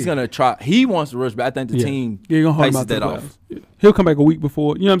 He's gonna try. He wants to rush, but I think the team paces that off. Yeah. He'll come back a week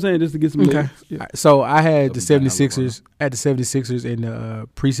before. You know what I'm saying? Just to get some. Okay. Yeah. Right, so I had the 76ers. I had the 76ers in the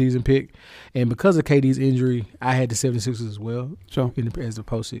preseason pick, and because of KD's injury, I had the 76ers as well. Sure. As a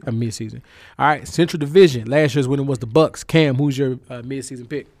postseason, midseason. All right. Central Division. Last year's winner was the Bucks. Cam, who's your midseason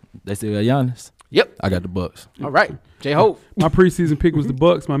pick? They still got Giannis. Yep. I got the Bucks. All right. J-Ho. My preseason pick was the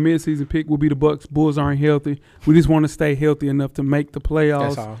Bucks. My midseason pick will be the Bucks. Bulls aren't healthy. We just want to stay healthy enough to make the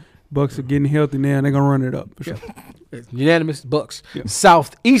playoffs. That's all. Bucks are getting healthy now, and they're going to run it up for sure. Unanimous Bucks. Yep.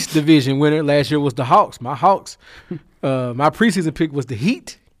 Southeast Division winner last year was the Hawks. My Hawks. My preseason pick was the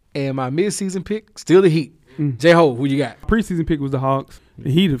Heat, and my midseason pick, still the Heat. J-Ho, who you got? Preseason pick was the Hawks. The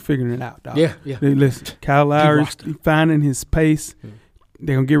Heat are figuring it out, dog. Yeah. Listen, Kyle Lowry's finding his pace.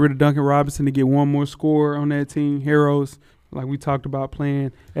 They're going to get rid of Duncan Robinson to get one more scorer on that team. Heroes, like we talked about,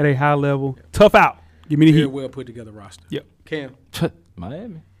 playing at a high level. Tough out. Give me the Heat. Very well put together roster. Yep. Cam.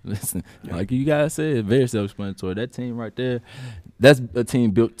 Miami. Listen, like you guys said, very self-explanatory. That team right there, that's a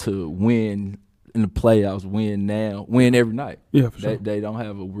team built to win in the playoffs, win now, win every night. Yeah, for sure. They don't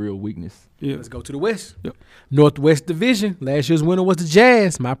have a real weakness. Yeah. Let's go to the West. Yep. Northwest Division. Last year's winner was the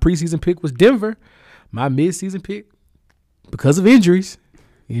Jazz. My preseason pick was Denver. My midseason pick, because of injuries,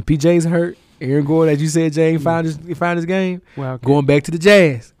 PJ's hurt. Aaron Gordon, as you said, Jay, found his game. Wow. Going back to the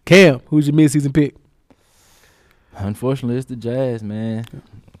Jazz. Cam, who's your midseason pick? Unfortunately, it's the Jazz, man.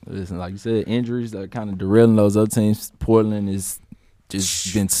 Listen, like you said, injuries are kind of derailing those other teams. Portland is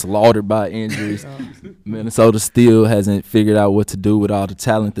just been slaughtered by injuries. Minnesota still hasn't figured out what to do with all the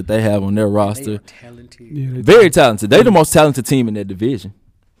talent that they have on their roster. They are talented. Yeah, very talented. They're the most talented team in that division.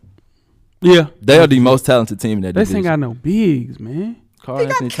 Yeah. They are the most talented team in that division. They ain't got no bigs, man. Carl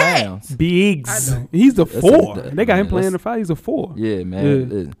Anthony Towns. Bigs. He's a 4. They got him playing the 5. He's a 4. Yeah,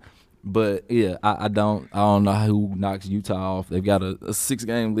 man. Yeah. But yeah, I don't know who knocks Utah off. They've got a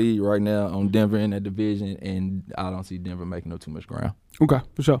 6-game lead right now on Denver in that division, and I don't see Denver making up too much ground. Okay,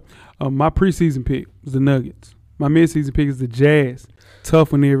 for sure. My preseason pick was the Nuggets. My midseason pick is the Jazz.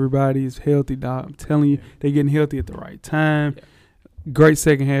 Tough when everybody is healthy, dog. I'm telling you, they're getting healthy at the right time. Great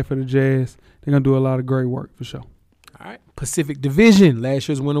second half for the Jazz. They're gonna do a lot of great work for sure. All All right. Pacific Division. Last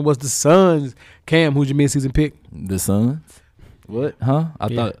year's winner was the Suns. Cam, who's your midseason pick? The Suns. What? Huh? I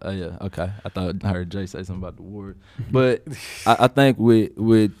thought. Yeah. Okay. I thought I heard Jay say something about the Warriors, but I think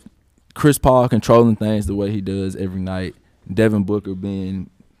with Chris Paul controlling things the way he does every night, Devin Booker being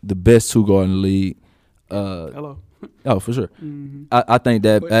the best two guard in the league. Hello. Oh, for sure. Mm-hmm. I think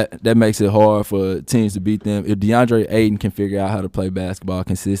that makes it hard for teams to beat them. If DeAndre Ayton can figure out how to play basketball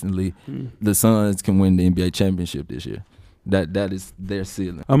consistently, the Suns can win the NBA championship this year. That is their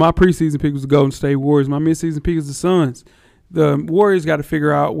ceiling. My preseason pick was the Golden State Warriors. My midseason pick is the Suns. The Warriors got to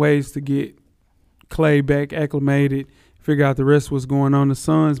figure out ways to get Clay back acclimated, figure out the rest of what's going on. The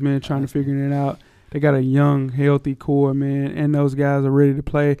Suns, man, trying to figure it out. They got a young, healthy core, man, and those guys are ready to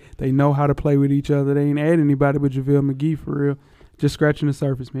play. They know how to play with each other. They ain't add anybody but JaVale McGee for real. Just scratching the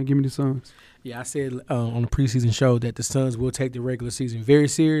surface, man. Give me the Suns. Yeah, I said on the preseason show that the Suns will take the regular season very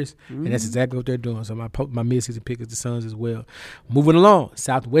serious, and that's exactly what they're doing. So my midseason pick is the Suns as well. Moving along,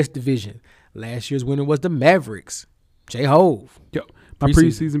 Southwest Division. Last year's winner was the Mavericks. J-Hove. Yo, my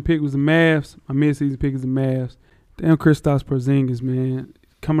preseason pick was the Mavs. My midseason pick is the Mavs. Damn, Kristaps Porzingis, man,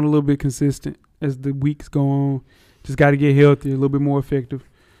 coming a little bit consistent as the weeks go on. Just got to get healthier, a little bit more effective.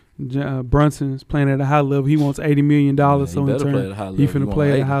 Brunson's playing at a high level. He wants $80 million, so in turn, he's finna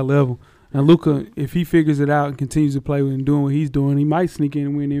play at a high level. Now, Luka, if he figures it out and continues to play and doing what he's doing, he might sneak in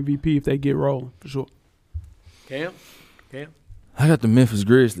and win MVP if they get rolling, for sure. Cam? I got the Memphis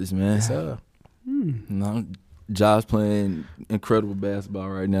Grizzlies, man. Yes, sir. No, Josh playing incredible basketball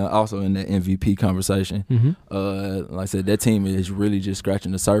right now, also in that MVP conversation. Like I said, that team is really just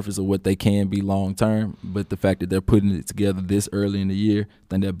scratching the surface of what they can be long term, but the fact that they're putting it together this early in the year, I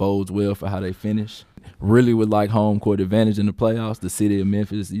think that bodes well for how they finish. Really with like home court advantage in the playoffs, the city of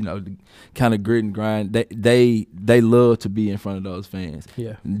Memphis, the kind of grit and grind, they love to be in front of those fans.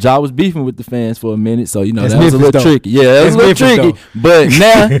 Yeah. Ja was beefing with the fans for a minute, so that That's was a little Memphis, tricky. Yeah, that was a little tricky. But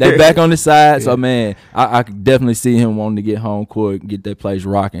now they back on the side, so man, I could definitely see him wanting to get home court, get that place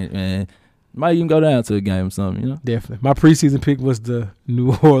rocking, and might even go down to a game or something, Definitely. My preseason pick was the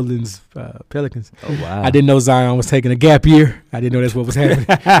New Orleans Pelicans. Oh, wow. I didn't know Zion was taking a gap year. I didn't know that's what was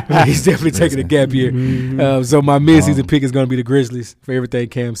happening. He's definitely taking a gap year. So my midseason pick is going to be the Grizzlies. For everything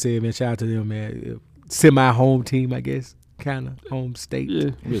Cam said, man, shout out to them, man. Semi-home team, I guess. Kind of home state. Yeah,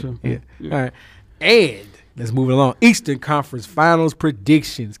 for sure. Yeah. All right. And let's move it along. Eastern Conference Finals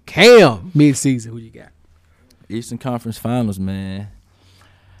predictions. Cam, midseason, who you got? Eastern Conference Finals, man.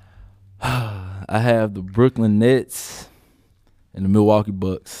 I have the Brooklyn Nets and the Milwaukee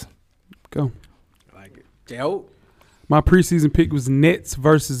Bucks. Go. I like it. Joe? My preseason pick was Nets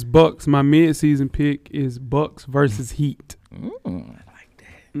versus Bucks. My midseason pick is Bucks versus Heat. I like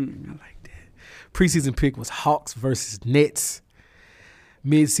that. Preseason pick was Hawks versus Nets.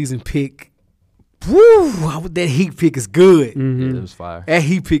 Midseason pick, that Heat pick is good. Yeah, it was fire. That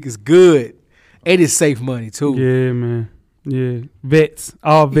Heat pick is good. And it's safe money, too. Yeah, man. Yeah. Vets.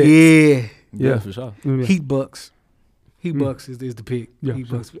 All vets. Yeah, for sure. Yeah. Heat Bucks. Heat Bucks is the pick. Yeah, Heat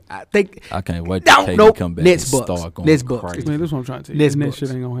sure. Bucks. I think. I can't wait to KD come back Nets and Bucks. start going Nets Bucks. crazy. Man, that's what I'm trying to tell you. Nets That Bucks. shit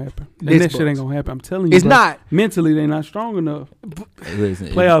ain't gonna happen. Nets That shit ain't Bucks. gonna happen. I'm telling you, It's bro. not. Mentally, they not strong enough. Listen,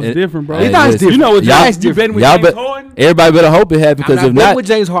 Playoffs different, bro. It's not different. You know what? Y'all- You betting with y'all James bet- Harden? Everybody better hope it happens, because I'm if not betting not, with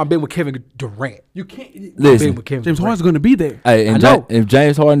James Harden. I'm betting with Kevin Durant. You can't. I'm listen, betting with Kevin James Durant. Harden's gonna be there. hey, and I know. if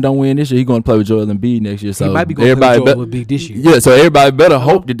James Harden don't win this year, he's going to play with Joel Embiid next year. So He might be going to play with Joel Embiid this year. Yeah, so everybody better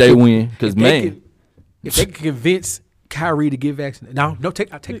hope that they win, because If they can convince Kyrie to get vaccinated. No, I'll take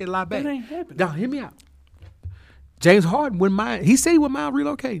that lie back. That ain't happening. Now, hear me out. James Harden wouldn't mind. He said he wouldn't mind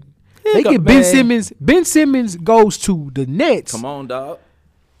relocating. Yeah, They go- get Ben man. Simmons. Ben Simmons goes to the Nets. Come on, dog.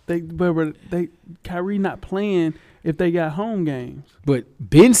 Kyrie not playing if they got home games. But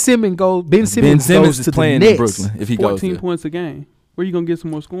Ben Simmons goes to is the playing Nets. in Brooklyn if he goes 14 there. points a game. Where you gonna get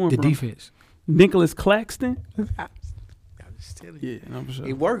some more scoring The from? defense. Nicholas Claxton. I'm just telling you. Yeah, no, for sure.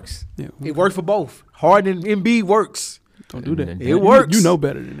 It works. Yeah, It works for both. Harden and Embiid works. Don't do that. It works. You know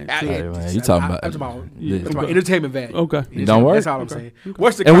better than that. Hey, man, you talking about- I'm talking Yeah. about entertainment value. Okay. It don't work? That's all I'm saying.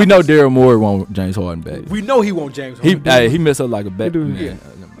 What's the And we know conference? Daryl Morey want James Harden back. We know he wants James He Harden. he messed up like a bat. doing- Man.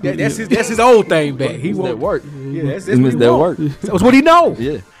 That's his old thing back. He He wants that work. Yeah, that's He what missed he that want. work. That's what he know.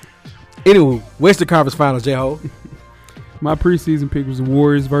 Yeah. Anyway, Western Conference Finals, J-Ho. My preseason pick was the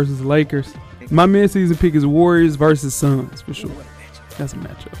Warriors versus the Lakers. My midseason pick is Warriors versus Suns for sure. That's a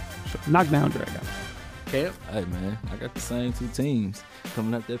matchup. Sure. Knockdown drag out. Cam? Hey, man, I got the same two teams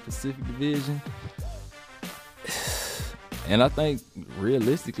coming out that Pacific Division. And I think,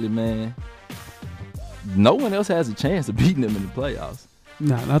 realistically, man, no one else has a chance of beating them in the playoffs.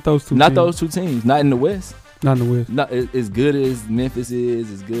 Nah, not those two. Not teams. those two teams. Not in the West. Not in the West. Not as good as Memphis is,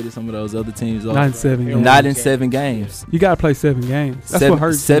 as good as some of those other teams are. Not in 7 games. Not in 7 games. You got to play 7 games. That's what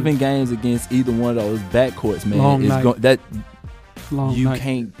hurts. 7 games against either one of those backcourts, man. Long night. You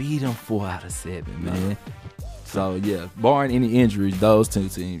can't beat them 4 out of 7, man. So, yeah, barring any injuries, those 2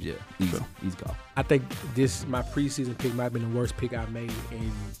 teams, easy call. I think my preseason pick might have been the worst pick I've made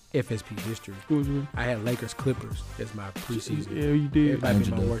in FSP history. I had Lakers Clippers as my preseason. Yeah, you did. It might have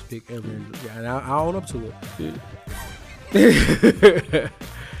been my worst pick ever. And I own up to it. Yeah.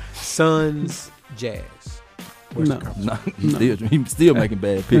 Suns, Jazz. No, he's still making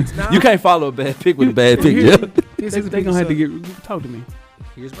bad picks. You can't follow a bad pick with a bad pick, yeah. They're going to have to talk to me.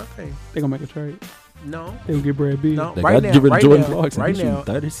 Here's my thing. They're going to make a trade. No. They're going to get Brad Beal. No, they right now,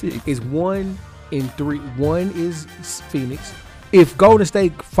 36. Is 1 and 3. 1 is Phoenix. If Golden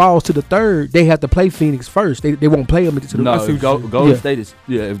State falls to the 3rd, they have to play Phoenix first. They won't play them until the Golden State is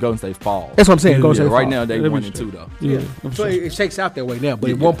if Golden State falls. That's what I'm saying. Golden State right falls. now they 1 and 2 though. Yeah. So it shakes out that way now. But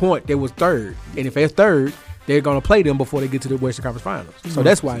at one point they was 3rd, and if they're 3rd, they're gonna play them before they get to the Western Conference Finals. So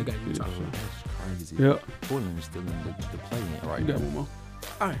that's why I got Utah. That's crazy. Yeah. Portland is still in the play-in right now.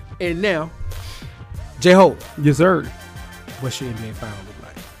 All right, and now, J-Ho. Yes, sir. What's your NBA final look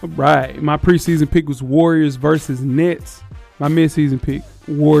like? All right. My preseason pick was Warriors versus Nets. My midseason pick,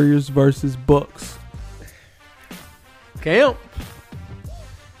 Warriors versus Bucks. Cam.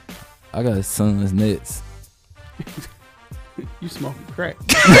 I got Suns Nets. You smoking crack.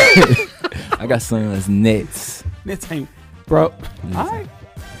 I got Suns Nets. Nets ain't, bro.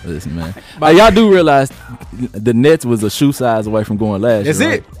 Listen, man. Y'all do realize the Nets was a shoe size away from going last year. That's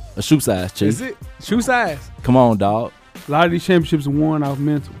it. Right? A shoe size, Chief. That's it. Shoe size. Come on, dog. A lot of these championships are won off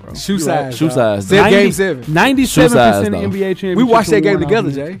mental, bro. Shoe size. Shoe size. Game 7. 97% of NBA championships. We watched that game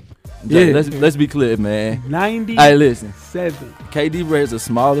together, Jay. Yeah. Let's be clear, man. 97. Hey, listen. KD wears a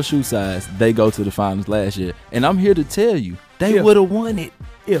smaller shoe size. They go to the finals last year. And I'm here to tell you, they would have won it.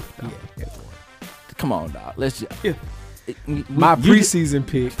 Come on, dog. Let's just. My preseason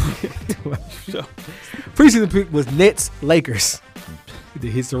pick. Preseason pick was Nets Lakers. It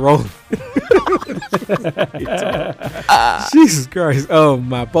hits the roll. Jesus Christ.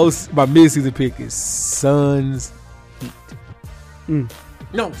 My midseason pick is Suns Heat.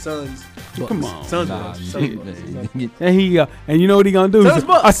 No, Suns. Come on. Suns. And you know what he gonna do? Suns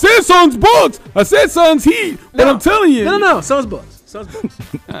Bucks. I said Suns Bucks. I said Suns Heat. But I'm telling you. No. Suns Bucks.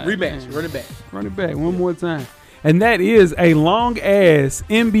 Rematch. Run it back one more time. And that is a long-ass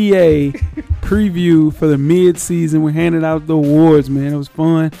NBA preview for the mid-season. We're handing out the awards, man. It was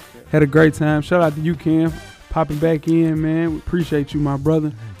fun. Had a great time. Shout out to you, Cam, popping back in, man. We appreciate you, my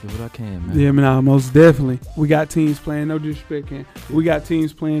brother. Do what I can, man. Yeah, man, most definitely. We got teams playing. No disrespect, Cam. We got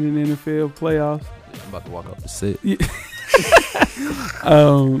teams playing in the NFL playoffs. I'm about to walk up the set. Yeah.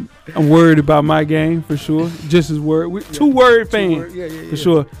 I'm worried about my game for sure. Just as worried. 2-word fans for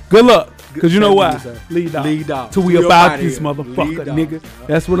sure. Good luck. Because you know why? Lead off. Till we about this motherfucker, nigga.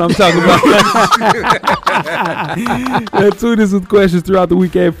 That's what I'm talking about. Tune us with questions throughout the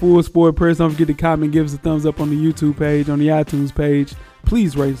week at Full Sport Press. Don't forget to comment, give us a thumbs up on the YouTube page, on the iTunes page.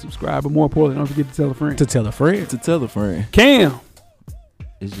 Please rate and subscribe. But more importantly, don't forget to tell a friend. To tell a friend. Cam.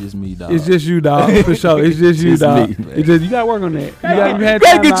 It's just me, dog. It's just you, dog. For sure. It's just you, dog. You got to work on that.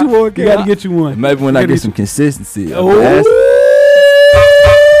 You got to get you one. Maybe when I get some consistency. Oh.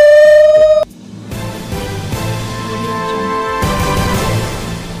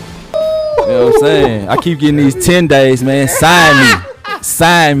 You know what I'm saying? I keep getting these 10 days, man.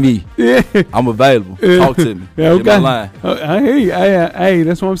 Sign me. Yeah. I'm available. Talk to me. Yeah, okay. I hear you. Hey,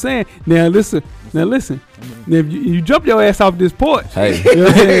 that's what I'm saying. Now listen. Now, if you jump your ass off this porch, hey,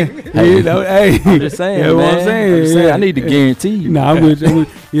 you know what I'm saying? I'm just saying, man. What I'm saying. I need to guarantee you. Nah, I'm with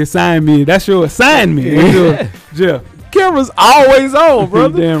you. Sign me. That's your sign me. Jeff. Camera's always on,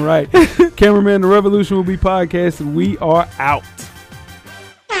 brother. Damn right. Cameraman, the revolution will be podcasting. We are out.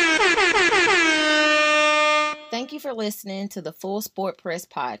 Thank you for listening to the Full Sport Press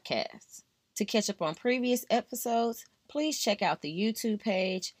podcast. To catch up on previous episodes, please check out the YouTube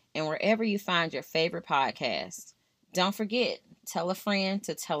page and wherever you find your favorite podcast. Don't forget, tell a friend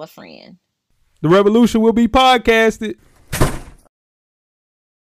to tell a friend. The revolution will be podcasted.